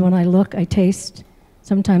 Sometimes when I look, I taste.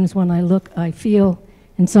 Sometimes when I look, I feel.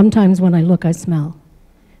 And sometimes when I look, I smell.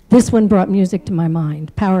 This one brought music to my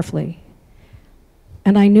mind, powerfully.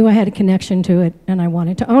 And I knew I had a connection to it, and I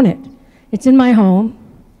wanted to own it. It's in my home.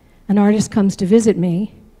 An artist comes to visit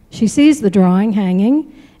me. She sees the drawing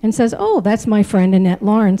hanging and says, "Oh, that's my friend Annette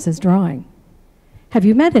Lawrence's drawing. Have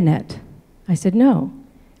you met Annette?" I said, "No."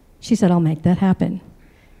 She said, "I'll make that happen."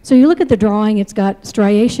 So you look at the drawing, it's got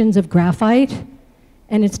striations of graphite,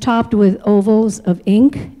 and it's topped with ovals of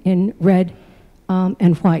ink in red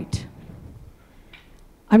and white.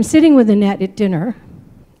 I'm sitting with Annette at dinner,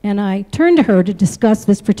 and I turned to her to discuss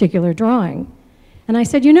this particular drawing. And I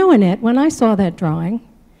said, "You know, Annette, when I saw that drawing,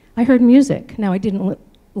 I heard music." Now, I didn't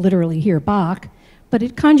literally hear Bach, but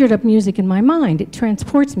it conjured up music in my mind. It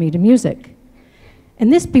transports me to music.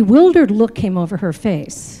 And this bewildered look came over her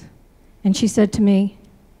face. And she said to me,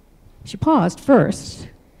 she paused first,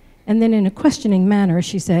 and then in a questioning manner,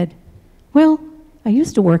 she said, "Well, I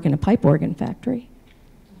used to work in a pipe organ factory."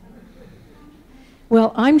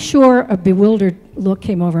 Well, I'm sure a bewildered look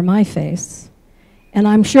came over my face, and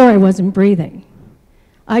I'm sure I wasn't breathing.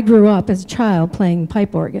 I grew up as a child playing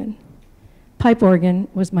pipe organ. Pipe organ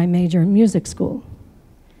was my major in music school.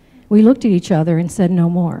 We looked at each other and said no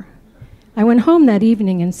more. I went home that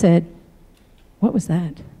evening and said, "What was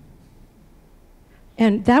that?"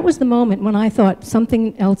 And that was the moment when I thought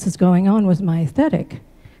something else is going on with my aesthetic.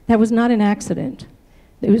 That was not an accident.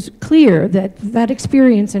 It was clear that that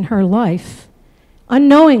experience in her life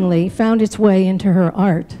unknowingly found its way into her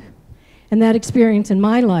art. And that experience in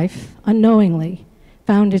my life unknowingly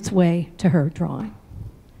found its way to her drawing.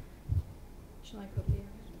 Shall I go there?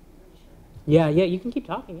 Yeah, you can keep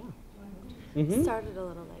talking, yeah. We started a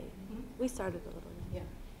little late. We started a little late. Yeah.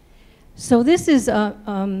 So this is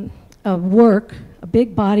a work, a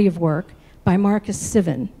big body of work by Marcus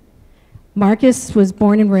Sivan. Marcus was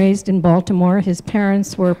born and raised in Baltimore. His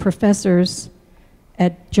parents were professors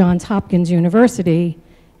at Johns Hopkins University,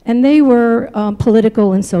 and they were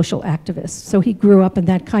political and social activists. So he grew up in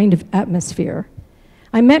that kind of atmosphere.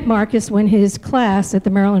 I met Marcus when his class at the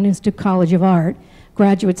Maryland Institute College of Art,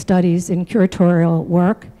 graduate studies in curatorial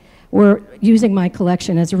work, were using my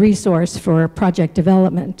collection as a resource for project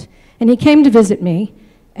development. And he came to visit me,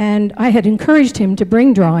 and I had encouraged him to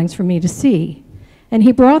bring drawings for me to see. And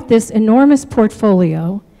he brought this enormous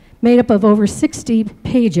portfolio made up of over 60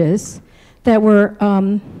 pages that were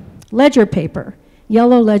ledger paper,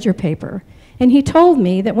 yellow ledger paper. And he told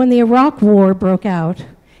me that when the Iraq War broke out,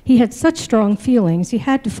 he had such strong feelings, he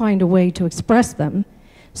had to find a way to express them.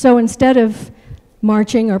 So instead of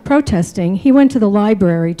marching or protesting, he went to the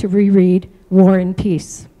library to reread War and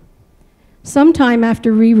Peace. Sometime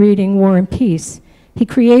after rereading War and Peace, he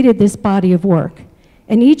created this body of work.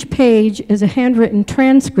 And each page is a handwritten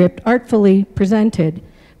transcript artfully presented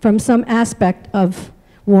from some aspect of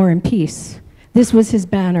War and Peace. This was his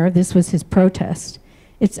banner, this was his protest.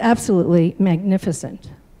 It's absolutely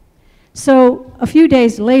magnificent. So a few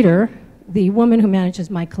days later, the woman who manages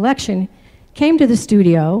my collection came to the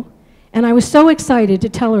studio, and I was so excited to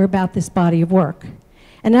tell her about this body of work.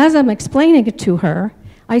 And as I'm explaining it to her,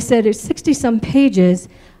 I said it's 60-some pages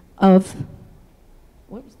of,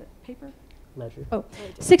 what was that, paper? Ledger. Oh,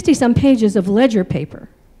 60-some pages of ledger paper,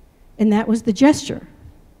 and that was the gesture.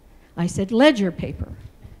 I said, ledger paper.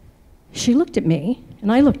 She looked at me,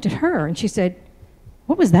 and I looked at her, and she said,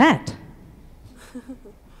 what was that?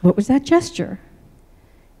 What was that gesture?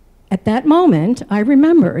 At that moment, I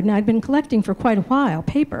remembered, and I'd been collecting for quite a while,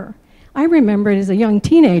 paper. I remembered as a young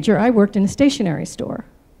teenager, I worked in a stationery store.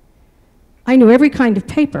 I knew every kind of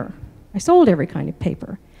paper. I sold every kind of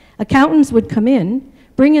paper. Accountants would come in,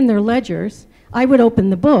 bring in their ledgers. I would open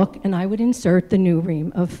the book, and I would insert the new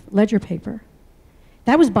ream of ledger paper.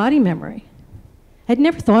 That was body memory. I'd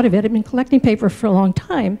never thought of it. I'd been collecting paper for a long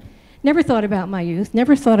time. Never thought about my youth,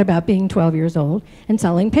 never thought about being 12 years old and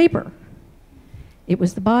selling paper. It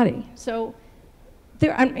was the body. So,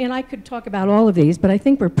 and I could talk about all of these, but I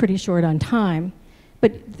think we're pretty short on time.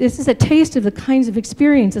 But this is a taste of the kinds of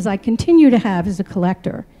experiences I continue to have as a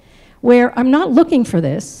collector, where I'm not looking for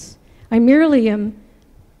this. I merely am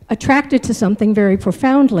attracted to something very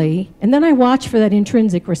profoundly, and then I watch for that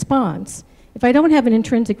intrinsic response. If I don't have an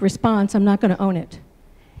intrinsic response, I'm not going to own it.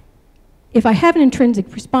 If I have an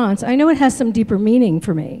intrinsic response, I know it has some deeper meaning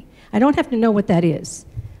for me. I don't have to know what that is.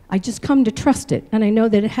 I just come to trust it, and I know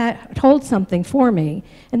that it holds something for me,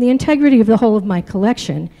 and the integrity of the whole of my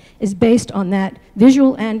collection is based on that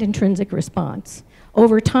visual and intrinsic response.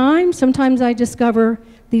 Over time, sometimes I discover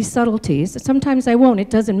these subtleties, sometimes I won't, it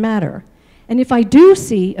doesn't matter. And if I do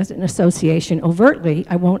see as an association overtly,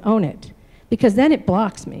 I won't own it, because then it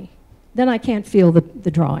blocks me. Then I can't feel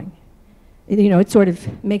the drawing. You know, it sort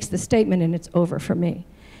of makes the statement and it's over for me.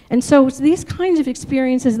 And so it's these kinds of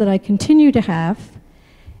experiences that I continue to have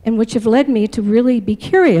and which have led me to really be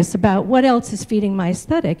curious about what else is feeding my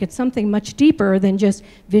aesthetic. It's something much deeper than just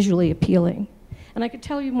visually appealing. And I could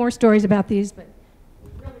tell you more stories about these, but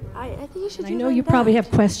I think you should I know you probably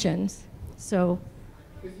have questions, so.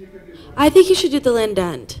 I think you should do the Lynn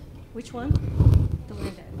Dent. Which one? The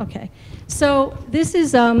Lynn Dent. Okay. So this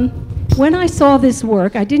is, when I saw this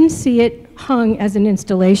work, I didn't see it hung as an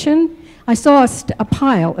installation. I saw a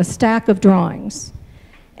pile, a stack of drawings.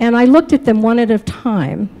 And I looked at them one at a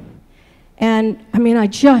time. And I mean, I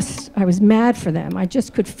was mad for them. I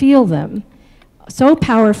just could feel them so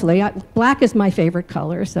powerfully. Black is my favorite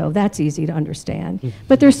color, so that's easy to understand.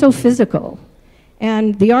 But they're so physical.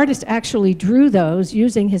 And the artist actually drew those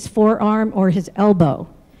using his forearm or his elbow.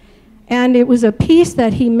 And it was a piece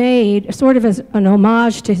that he made sort of as an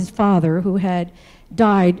homage to his father, who had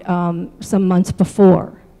died some months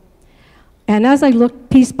before. And as I looked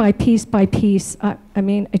piece by piece by piece, I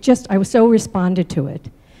mean, I was so responded to it.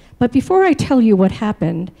 But before I tell you what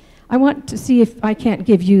happened, I want to see if I can't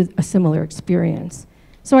give you a similar experience.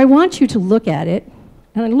 So I want you to look at it,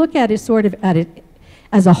 and look at it sort of at it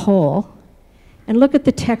as a whole, and look at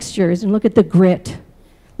the textures, and look at the grit,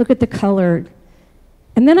 look at the color.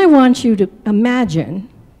 And then I want you to imagine,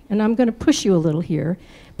 and I'm going to push you a little here,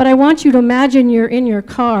 but I want you to imagine you're in your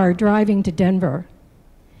car driving to Denver,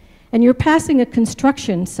 and you're passing a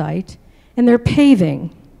construction site, and they're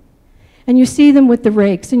paving, and you see them with the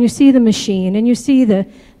rakes, and you see the machine, and you see the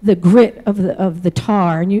grit of the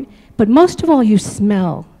tar, but most of all, you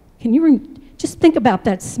smell. Can you just think about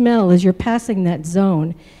that smell as you're passing that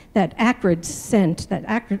zone, that acrid scent, that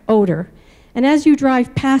acrid odor, and as you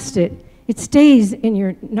drive past it, it stays in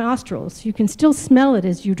your nostrils. You can still smell it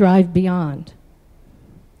as you drive beyond.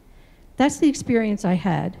 That's the experience I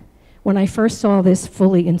had when I first saw this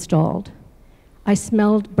fully installed. I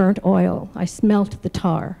smelled burnt oil. I smelt the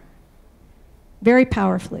tar very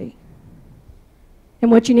powerfully. And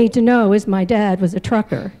what you need to know is my dad was a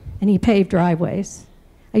trucker, and he paved driveways.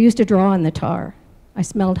 I used to draw on the tar. I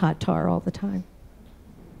smelled hot tar all the time.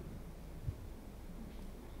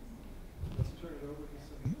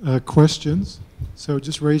 Questions? So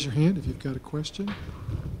just raise your hand if you've got a question.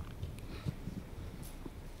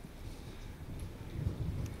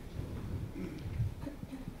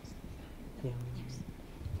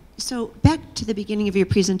 So back to the beginning of your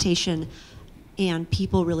presentation and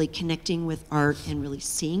people really connecting with art and really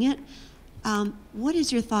seeing it. What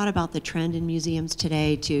is your thought about the trend in museums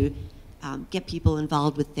today to get people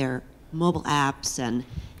involved with their mobile apps and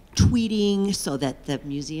tweeting so that the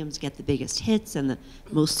museums get the biggest hits and the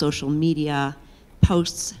most social media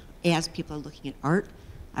posts as people are looking at art?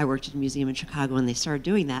 I worked at a museum in Chicago and they started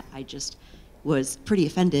doing that. I just was pretty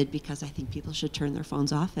offended because I think people should turn their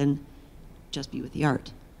phones off and just be with the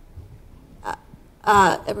art.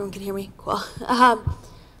 Everyone can hear me? Cool.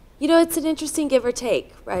 You know, it's an interesting give or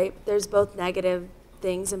take, right? There's both negative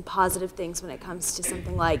things and positive things when it comes to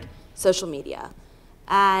something like social media.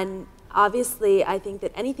 And obviously, I think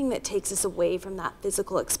that anything that takes us away from that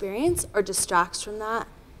physical experience or distracts from that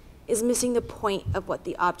is missing the point of what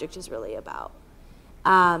the object is really about.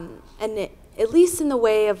 And at least in the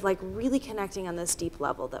way of like really connecting on this deep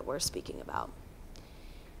level that we're speaking about.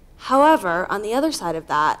 However, on the other side of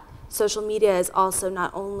that, social media is also not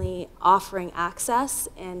only offering access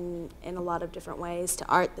in a lot of different ways to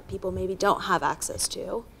art that people maybe don't have access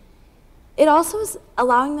to, it also is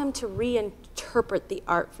allowing them to reinterpret the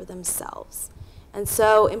art for themselves. And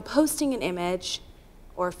so in posting an image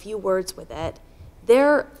or a few words with it,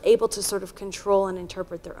 they're able to sort of control and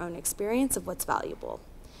interpret their own experience of what's valuable.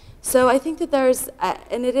 So I think that there's,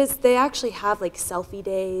 and it is, they actually have like selfie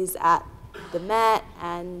days at the Met,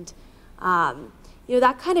 and you know,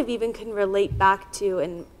 that kind of even can relate back to,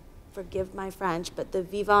 and forgive my French, but the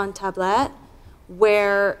Vivant Tablette,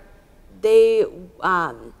 where they,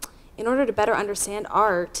 in order to better understand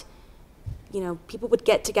art, you know, people would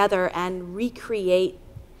get together and recreate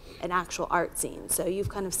an actual art scene. So you've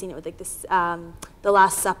kind of seen it with like this, The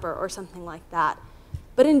Last Supper or something like that.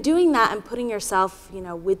 But in doing that and putting yourself, you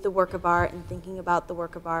know, with the work of art and thinking about the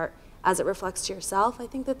work of art as it reflects to yourself, I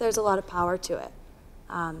think that there's a lot of power to it.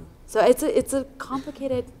 So it's a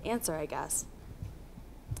complicated answer, I guess.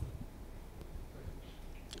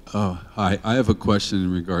 Hi, I have a question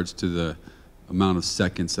in regards to the amount of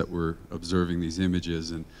seconds that we're observing these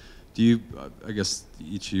images. And do you, I guess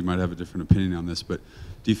each of you might have a different opinion on this, but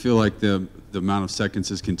do you feel like the amount of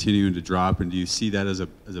seconds is continuing to drop, and do you see that as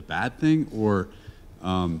a bad thing, or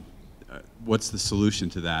what's the solution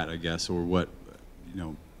to that, I guess, or what, you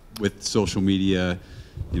know, with social media,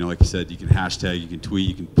 you know, like you said, you can hashtag, you can tweet,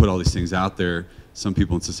 you can put all these things out there. Some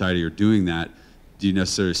people in society are doing that. Do you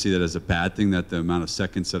necessarily see that as a bad thing, that the amount of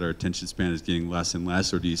seconds that our attention span is getting less and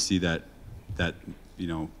less, or do you see that, you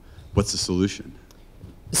know, what's the solution?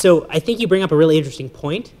 So I think you bring up a really interesting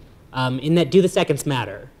point in that do the seconds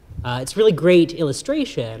matter? It's a really great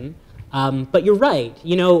illustration, but you're right.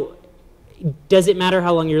 You know, does it matter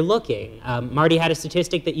how long you're looking? Mardee had a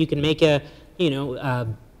statistic that you can make a, you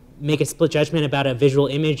know, make a split judgment about a visual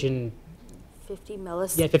image in 50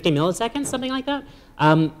 milliseconds. Yeah, 50 milliseconds, something like that.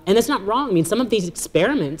 And that's not wrong. I mean, some of these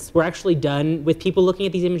experiments were actually done with people looking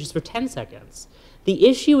at these images for 10 seconds. The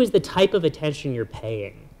issue is the type of attention you're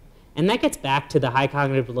paying. And that gets back to the high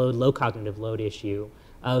cognitive load, low cognitive load issue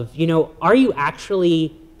of, you know, are you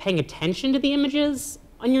actually paying attention to the images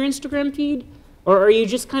on your Instagram feed? Or are you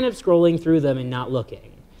just kind of scrolling through them and not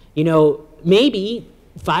looking? You know, maybe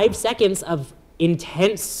 5 seconds of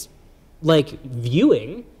intense, like,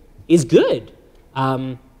 viewing is good.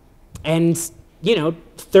 And, you know,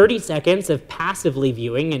 30 seconds of passively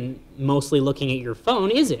viewing and mostly looking at your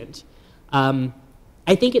phone isn't.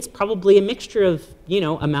 I think it's probably a mixture of, you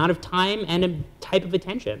know, amount of time and a type of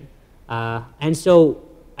attention. And so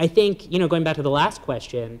I think, you know, going back to the last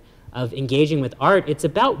question of engaging with art, it's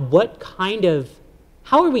about what kind of,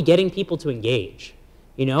 how are we getting people to engage?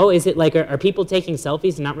 You know, is it like, are people taking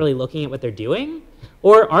selfies and not really looking at what they're doing?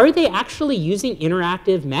 Or are they actually using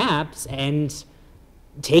interactive maps and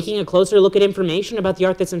taking a closer look at information about the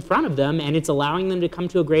art that's in front of them, and it's allowing them to come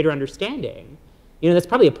to a greater understanding? You know, that's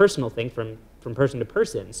probably a personal thing from person to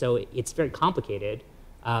person, so it's very complicated.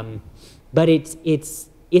 But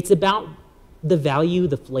it's about the value,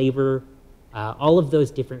 the flavor, all of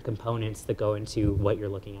those different components that go into what you're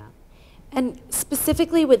looking at. And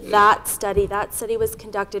specifically with that study was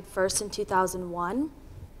conducted first in 2001,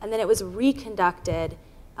 and then it was reconducted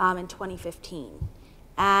in 2015.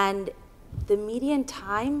 And the median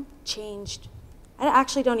time changed. I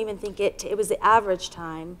actually don't even think it was the average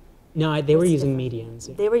time. No, they were using medians.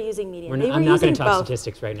 Yeah. They were using medians. I'm not going to talk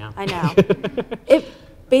statistics right now. I know. It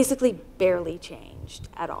basically barely changed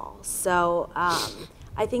at all. So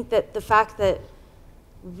I think that the fact that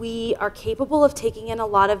we are capable of taking in a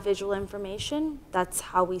lot of visual information, that's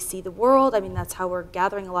how we see the world. I mean, that's how we're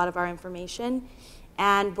gathering a lot of our information.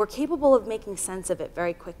 And we're capable of making sense of it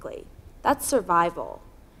very quickly. That's survival.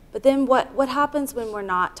 But then what happens when we're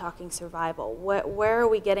not talking survival? Where are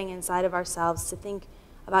we getting inside of ourselves to think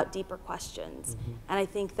about deeper questions? Mm-hmm. And I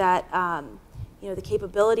think that you know, the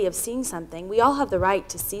capability of seeing something, we all have the right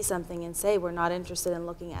to see something and say we're not interested in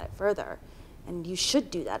looking at it further. And you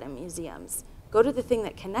should do that in museums. Go to the thing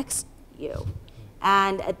that connects you.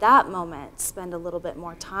 And at that moment, spend a little bit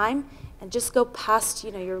more time and just go past,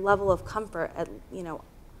 you know, your level of comfort at, you know,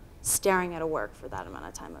 staring at a work for that amount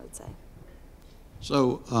of time, I would say.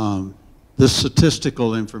 So the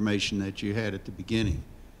statistical information that you had at the beginning,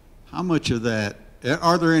 how much of that,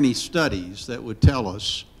 are there any studies that would tell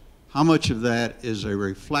us how much of that is a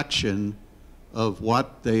reflection of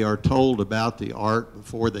what they are told about the art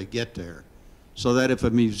before they get there? So that if a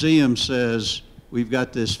museum says, we've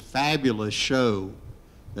got this fabulous show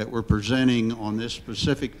that we're presenting on this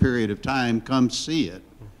specific period of time, come see it,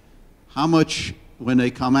 how much, when they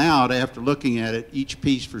come out after looking at it, each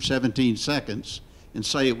piece for 17 seconds, and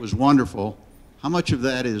say it was wonderful, how much of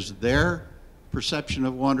that is their perception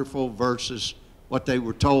of wonderful versus what they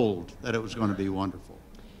were told that it was going to be wonderful?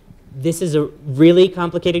 This is a really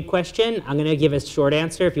complicated question. I'm going to give a short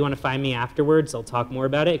answer. If you want to find me afterwards, I'll talk more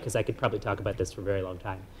about it, because I could probably talk about this for a very long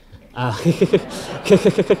time. I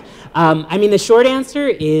mean, the short answer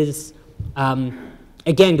is,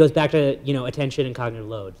 again, goes back to, you know, attention and cognitive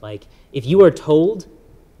load. Like, if you are told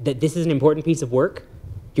that this is an important piece of work,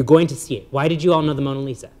 you're going to see it. Why did you all know the Mona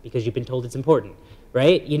Lisa? Because you've been told it's important,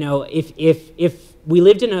 right? You know, if we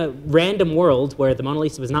lived in a random world where the Mona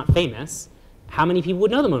Lisa was not famous, how many people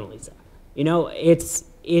would know the Mona Lisa? You know,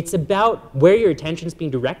 it's about where your attention is being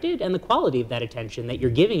directed and the quality of that attention that you're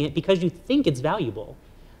giving it because you think it's valuable.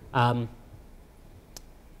 Yeah,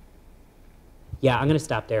 I'm going to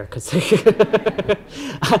stop there,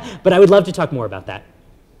 but I would love to talk more about that.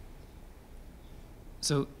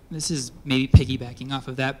 So this is maybe piggybacking off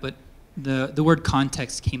of that, but the word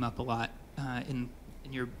context came up a lot in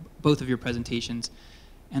both of your presentations.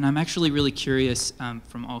 And I'm actually really curious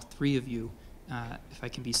from all three of you, if I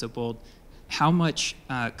can be so bold, how much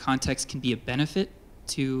context can be a benefit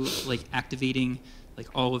to like activating like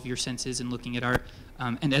all of your senses and looking at art.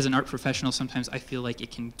 And as an art professional, sometimes I feel like it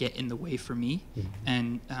can get in the way for me.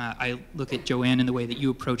 And I look at JoAnn in the way that you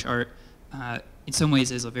approach art in some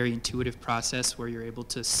ways as a very intuitive process where you're able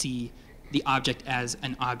to see the object as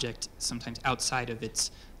an object, sometimes outside of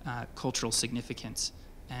its cultural significance.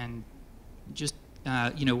 And just,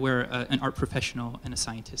 you know, where an art professional and a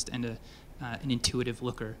scientist and an intuitive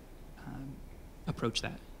looker approach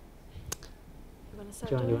that. You want to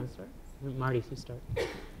start? JoAnn, you want to start? Mardee, you start.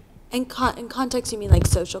 In context, you mean like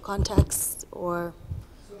social context or?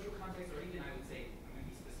 Social context, or even I would say, I'm going to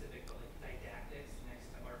be specific, but like didactics next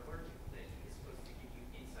to artwork that is supposed to give you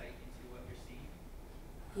insight into what you're seeing.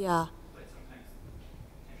 Yeah. But sometimes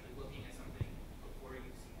potentially looking at something before you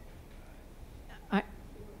see it.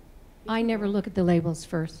 I never look at the labels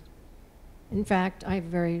first. In fact, I have a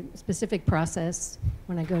very specific process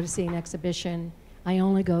when I go to see an exhibition. I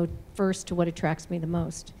only go first to what attracts me the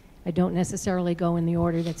most. I don't necessarily go in the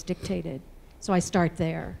order that's dictated. So I start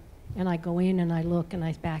there, and I go in and I look and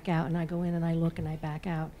I back out, and I go in and I look and I back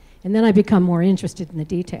out. And then I become more interested in the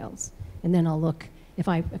details. And then I'll look, if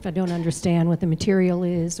I don't understand what the material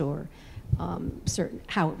is or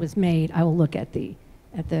how it was made, I will look at the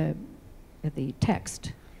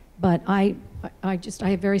text. But I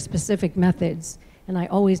have very specific methods, and I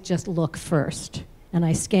always just look first. And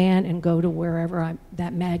I scan and go to wherever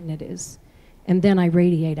that magnet is. And then I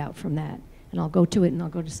radiate out from that. And I'll go to it, and I'll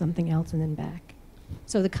go to something else, and then back.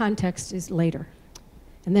 So the context is later.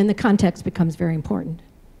 And then the context becomes very important.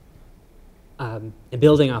 And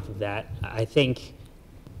building off of that, I think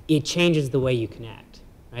it changes the way you connect,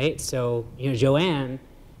 right? So, you know, JoAnn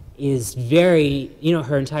is very, you know,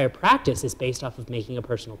 her entire practice is based off of making a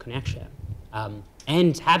personal connection.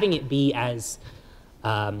 And having it be as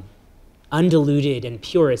undiluted and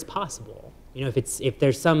pure as possible. You know, if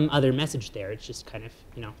there's some other message there, it's just kind of,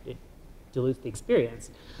 you know, it dilutes the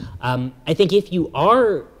experience. I think if you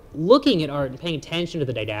are looking at art and paying attention to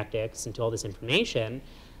the didactics and to all this information,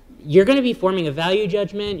 you're going to be forming a value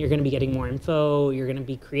judgment, you're going to be getting more info, you're going to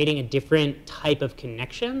be creating a different type of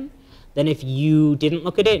connection than if you didn't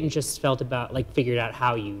look at it and just figured out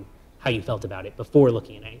how you felt about it before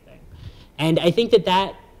looking at anything. And I think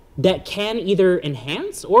that can either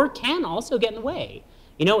enhance or can also get in the way.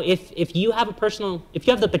 You know, if you have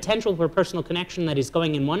the potential for a personal connection that is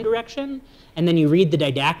going in one direction, and then you read the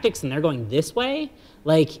didactics and they're going this way,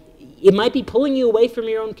 like, it might be pulling you away from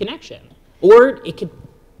your own connection, or it could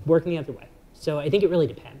work in the other way. So I think it really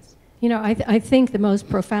depends. You know, I think the most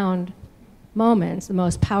profound moments, the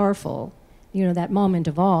most powerful, you know, that moment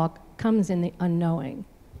of awe comes in the unknowing.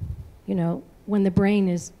 You know, when the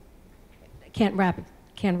brain can't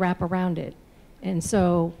wrap around it. And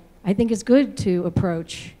so I think it's good to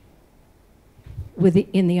approach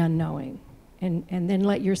in the unknowing and then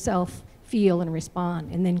let yourself feel and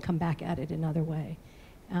respond and then come back at it another way.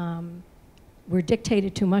 We're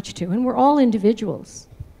dictated too much to, and we're all individuals.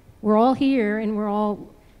 We're all here, and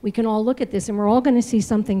we can all look at this, and we're all going to see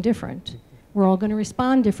something different. We're all going to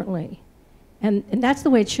respond differently. And that's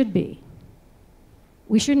the way it should be.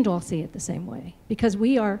 We shouldn't all see it the same way, because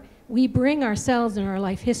we bring ourselves and our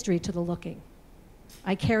life history to the looking.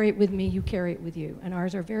 I carry it with me, you carry it with you, and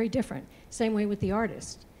ours are very different. Same way with the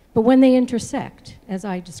artist. But when they intersect, as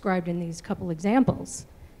I described in these couple examples,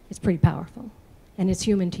 it's pretty powerful, and it's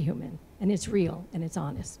human to human, and it's real, and it's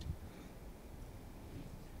honest.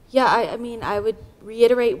 Yeah, I mean, I would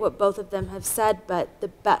reiterate what both of them have said, but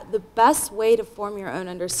the best way to form your own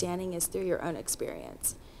understanding is through your own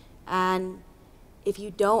experience. And if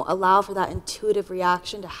you don't allow for that intuitive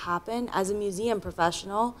reaction to happen, as a museum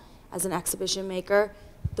professional, as an exhibition maker,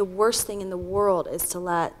 the worst thing in the world is to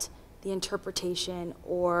let the interpretation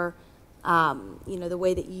or the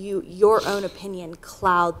way that your own opinion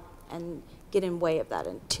cloud and get in way of that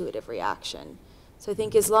intuitive reaction. So I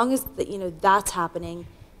think as long as that's happening,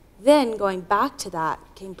 then going back to that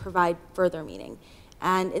can provide further meaning.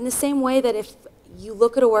 And in the same way that if you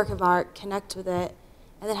look at a work of art, connect with it,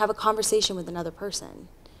 and then have a conversation with another person,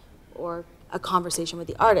 or a conversation with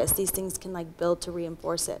the artist, these things can like build to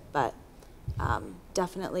reinforce it. But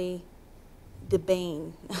definitely the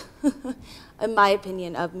bane, in my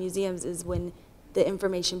opinion, of museums is when the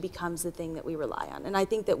information becomes the thing that we rely on. And I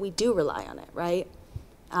think that we do rely on it, right?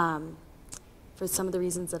 For some of the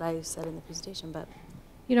reasons that I said in the presentation. But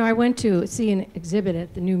I went to see an exhibit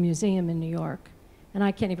at the new museum in New York, and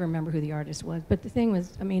I can't even remember who the artist was. But the thing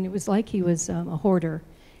was, it was like he was a hoarder,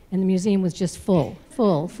 and the museum was just full,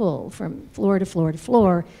 from floor to floor to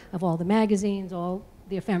floor of all the magazines, all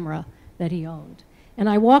the ephemera that he owned. And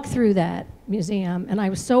I walked through that museum, and I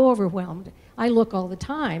was so overwhelmed. I look all the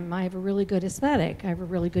time. I have a really good aesthetic. I have a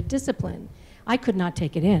really good discipline. I could not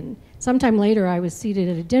take it in. Sometime later, I was seated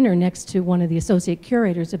at a dinner next to one of the associate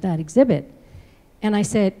curators of that exhibit, and I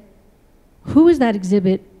said, who is that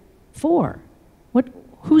exhibit for?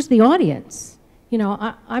 Who's the audience?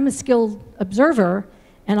 I'm a skilled observer,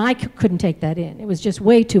 and I couldn't take that in. It was just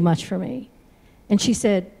way too much for me. And she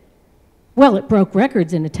said, well, it broke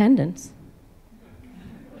records in attendance.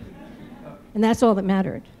 And that's all that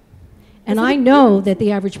mattered. And I know that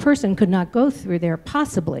the average person could not go through there,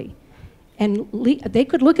 possibly. And they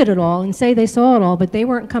could look at it all and say they saw it all, but they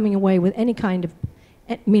weren't coming away with any kind of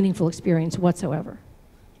meaningful experience whatsoever.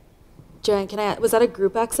 JoAnn, was that a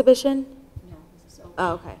group exhibition? No, it was a solo.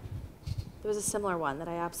 Oh, okay. There was a similar one that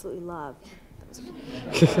I absolutely loved.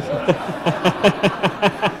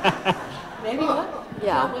 Maybe what?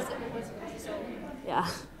 Yeah. No, was it yeah.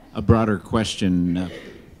 A broader question.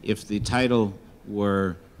 If the title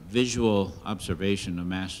were Visual Observation, a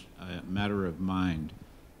Matter of Mind,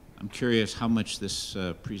 I'm curious how much this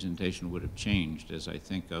presentation would have changed as I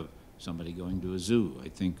think of somebody going to a zoo. I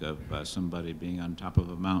think of somebody being on top of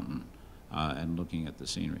a mountain and looking at the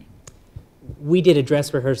scenery. We did a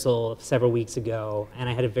dress rehearsal several weeks ago, and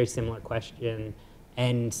I had a very similar question,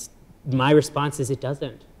 and my response is it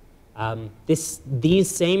doesn't. These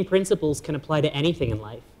same principles can apply to anything in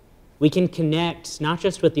life. We can connect not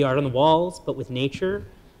just with the art on the walls, but with nature,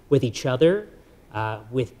 with each other,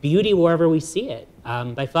 with beauty wherever we see it,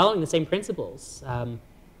 by following the same principles.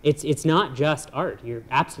 It's not just art. You're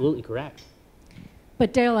absolutely correct.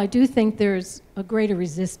 But Dale, I do think there's a greater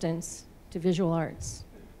resistance to visual arts.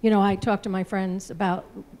 I talk to my friends about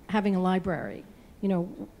having a library.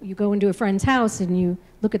 You go into a friend's house and you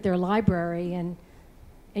look at their library and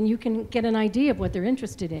you can get an idea of what they're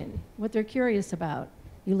interested in, what they're curious about.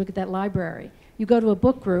 You look at that library. You go to a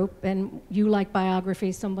book group and you like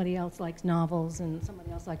biography, somebody else likes novels, and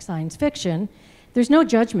somebody else likes science fiction. There's no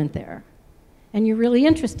judgment there. And you're really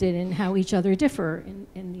interested in how each other differ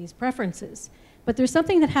in these preferences. But there's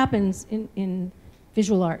something that happens in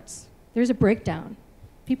visual arts. There's a breakdown.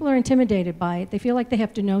 People are intimidated by it. They feel like they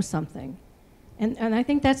have to know something. And I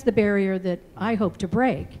think that's the barrier that I hope to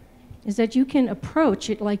break, is that you can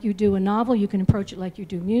approach it like you do a novel, you can approach it like you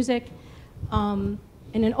do music,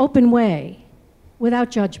 in an open way,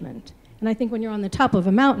 without judgment. And I think when you're on the top of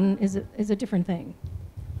a mountain is a different thing.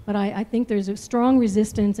 But I think there's a strong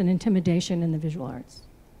resistance and intimidation in the visual arts.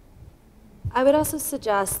 I would also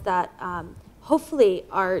suggest that hopefully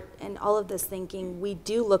art and all of this thinking, we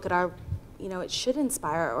do look at our, it should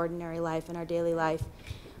inspire our ordinary life and our daily life.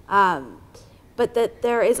 But that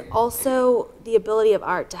there is also the ability of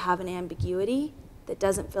art to have an ambiguity that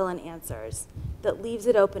doesn't fill in answers, that leaves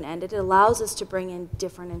it open-ended. It allows us to bring in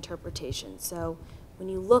different interpretations. So when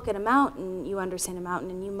you look at a mountain, you understand a mountain,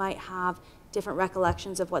 and you might have different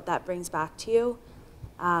recollections of what that brings back to you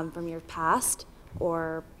from your past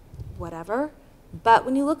or whatever. But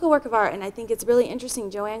when you look at a work of art, and I think it's really interesting,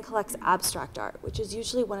 JoAnn collects abstract art, which is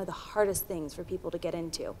usually one of the hardest things for people to get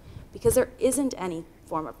into because there isn't any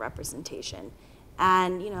form of representation.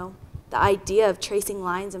 And, the idea of tracing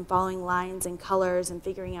lines and following lines and colors and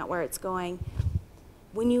figuring out where it's going,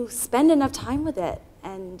 when you spend enough time with it,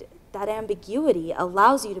 and that ambiguity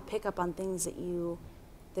allows you to pick up on things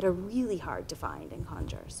that are really hard to find and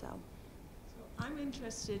conjure. So I'm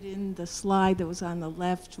interested in the slide that was on the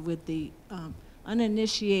left with the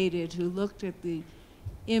uninitiated who looked at the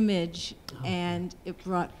image and it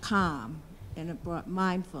brought calm and it brought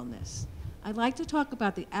mindfulness. I'd like to talk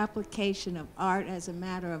about the application of art as a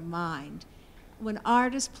matter of mind. when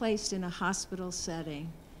art is placed in a hospital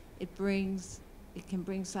setting, it can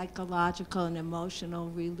bring psychological and emotional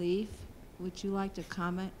relief. Would you like to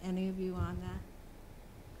comment, any of you, on that?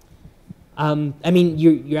 I mean,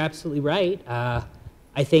 you're absolutely right.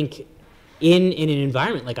 I think in an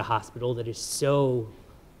environment like a hospital that is so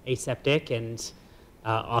aseptic and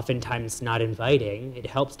oftentimes not inviting, it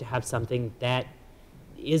helps to have something that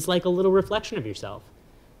is like a little reflection of yourself.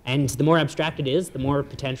 And the more abstract it is, the more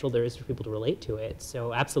potential there is for people to relate to it.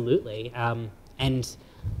 So absolutely. And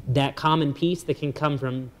that common piece that can come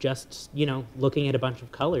from just, looking at a bunch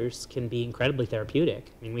of colors can be incredibly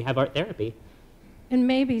therapeutic. I mean, we have art therapy. And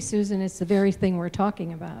maybe, Susan, it's the very thing we're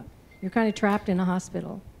talking about. You're kind of trapped in a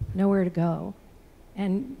hospital, nowhere to go.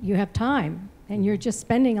 And you have time, and you're just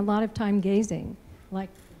spending a lot of time gazing, like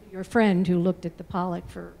your friend who looked at the Pollock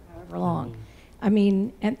for however long. I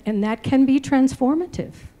mean, and that can be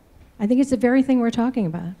transformative. I think it's the very thing we're talking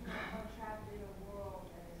about. Trapped in a world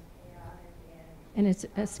that is chaotic And it's,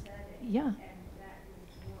 yeah, and that is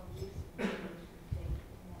more recent, we should take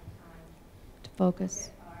more time to focus.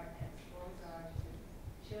 to art and expose art to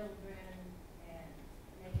children and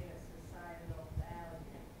make it a societal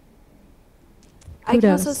value. I can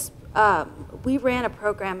Kudos. also, we ran a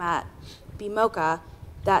program at BMOCA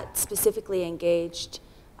that specifically engaged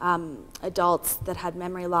adults that had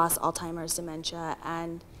memory loss, Alzheimer's, dementia,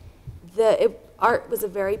 and art was a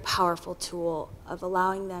very powerful tool of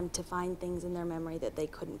allowing them to find things in their memory that they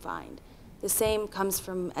couldn't find. The same comes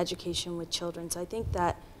from education with children. So I think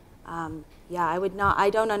that, I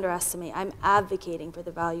don't underestimate. I'm advocating for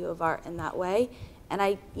the value of art in that way. And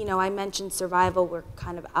I mentioned survival. We're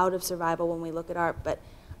kind of out of survival when we look at art, but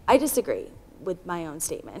I disagree with my own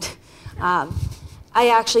statement. I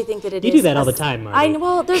actually think that it is. You do that all the time, Mardee.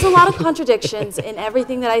 Well, there's a lot of contradictions in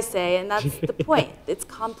everything that I say, and that's the point. It's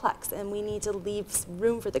complex, and we need to leave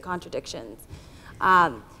room for the contradictions.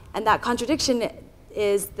 And that contradiction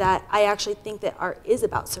is that I actually think that art is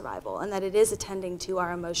about survival, and that it is attending to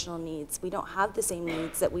our emotional needs. We don't have the same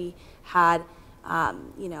needs that we had,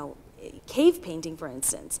 cave painting, for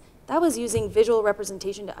instance. That was using visual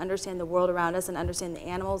representation to understand the world around us and understand the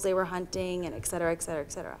animals they were hunting, and et cetera, et cetera,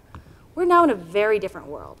 et cetera. We're now in a very different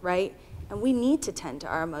world, right? And we need to tend to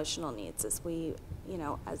our emotional needs as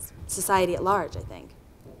as society at large, I think.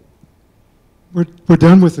 We're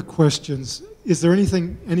done with the questions. Is there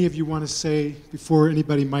anything any of you want to say before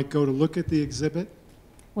anybody might go to look at the exhibit?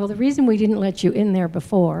 Well, the reason we didn't let you in there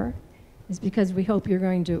before is because we hope you're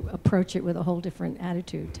going to approach it with a whole different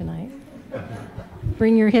attitude tonight.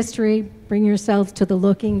 Bring your history, bring yourself to the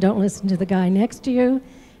looking, don't listen to the guy next to you.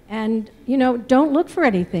 And, don't look for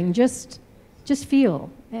anything, just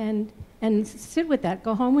feel and sit with that,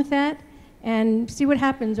 go home with that, and see what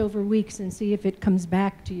happens over weeks and see if it comes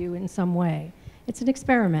back to you in some way. It's an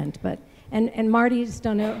experiment, and Mardee's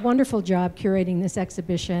done a wonderful job curating this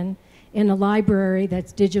exhibition in a library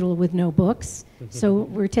that's digital with no books. So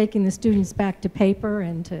we're taking the students back to paper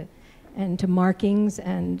and to markings,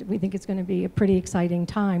 and we think it's going to be a pretty exciting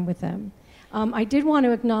time with them. I did want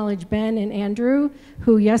to acknowledge Ben and Andrew,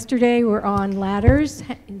 who yesterday were on ladders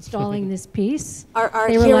installing this piece. Our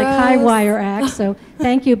they were heroes. like high wire acts, so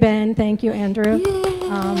thank you, Ben, thank you, Andrew.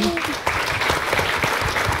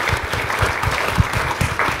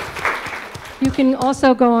 You can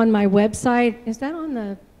also go on my website. Is that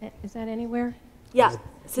anywhere? Yeah,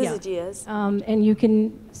 Syzygy is. And you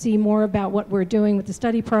can see more about what we're doing with the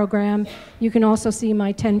study program. You can also see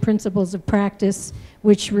my 10 principles of practice,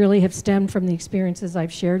 which really have stemmed from the experiences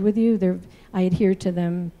I've shared with you. I adhere to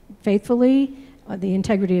them faithfully. The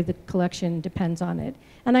integrity of the collection depends on it.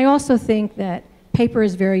 And I also think that paper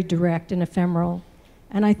is very direct and ephemeral.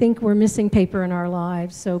 And I think we're missing paper in our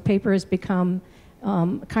lives. So paper has become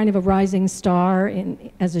kind of a rising star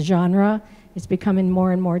as a genre. It's becoming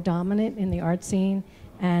more and more dominant in the art scene.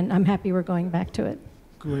 And I'm happy we're going back to it.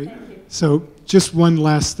 Great. So just one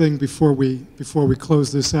last thing before we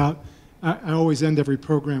close this out. I always end every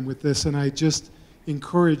program with this, and I just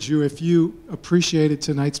encourage you, if you appreciated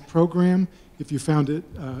tonight's program, if you found it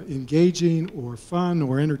engaging or fun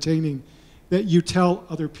or entertaining, that you tell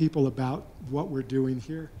other people about what we're doing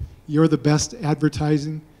here. You're the best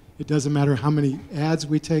advertising. It doesn't matter how many ads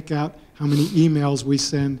we take out, how many emails we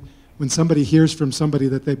send. When somebody hears from somebody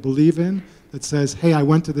that they believe in, that says, hey, I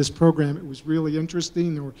went to this program, it was really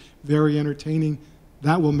interesting or very entertaining,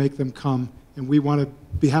 that will make them come. And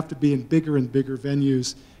we have to be in bigger and bigger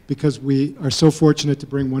venues because we are so fortunate to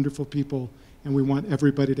bring wonderful people, and we want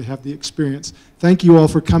everybody to have the experience. Thank you all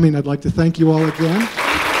for coming. I'd like to thank you all again.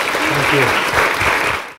 Thank you.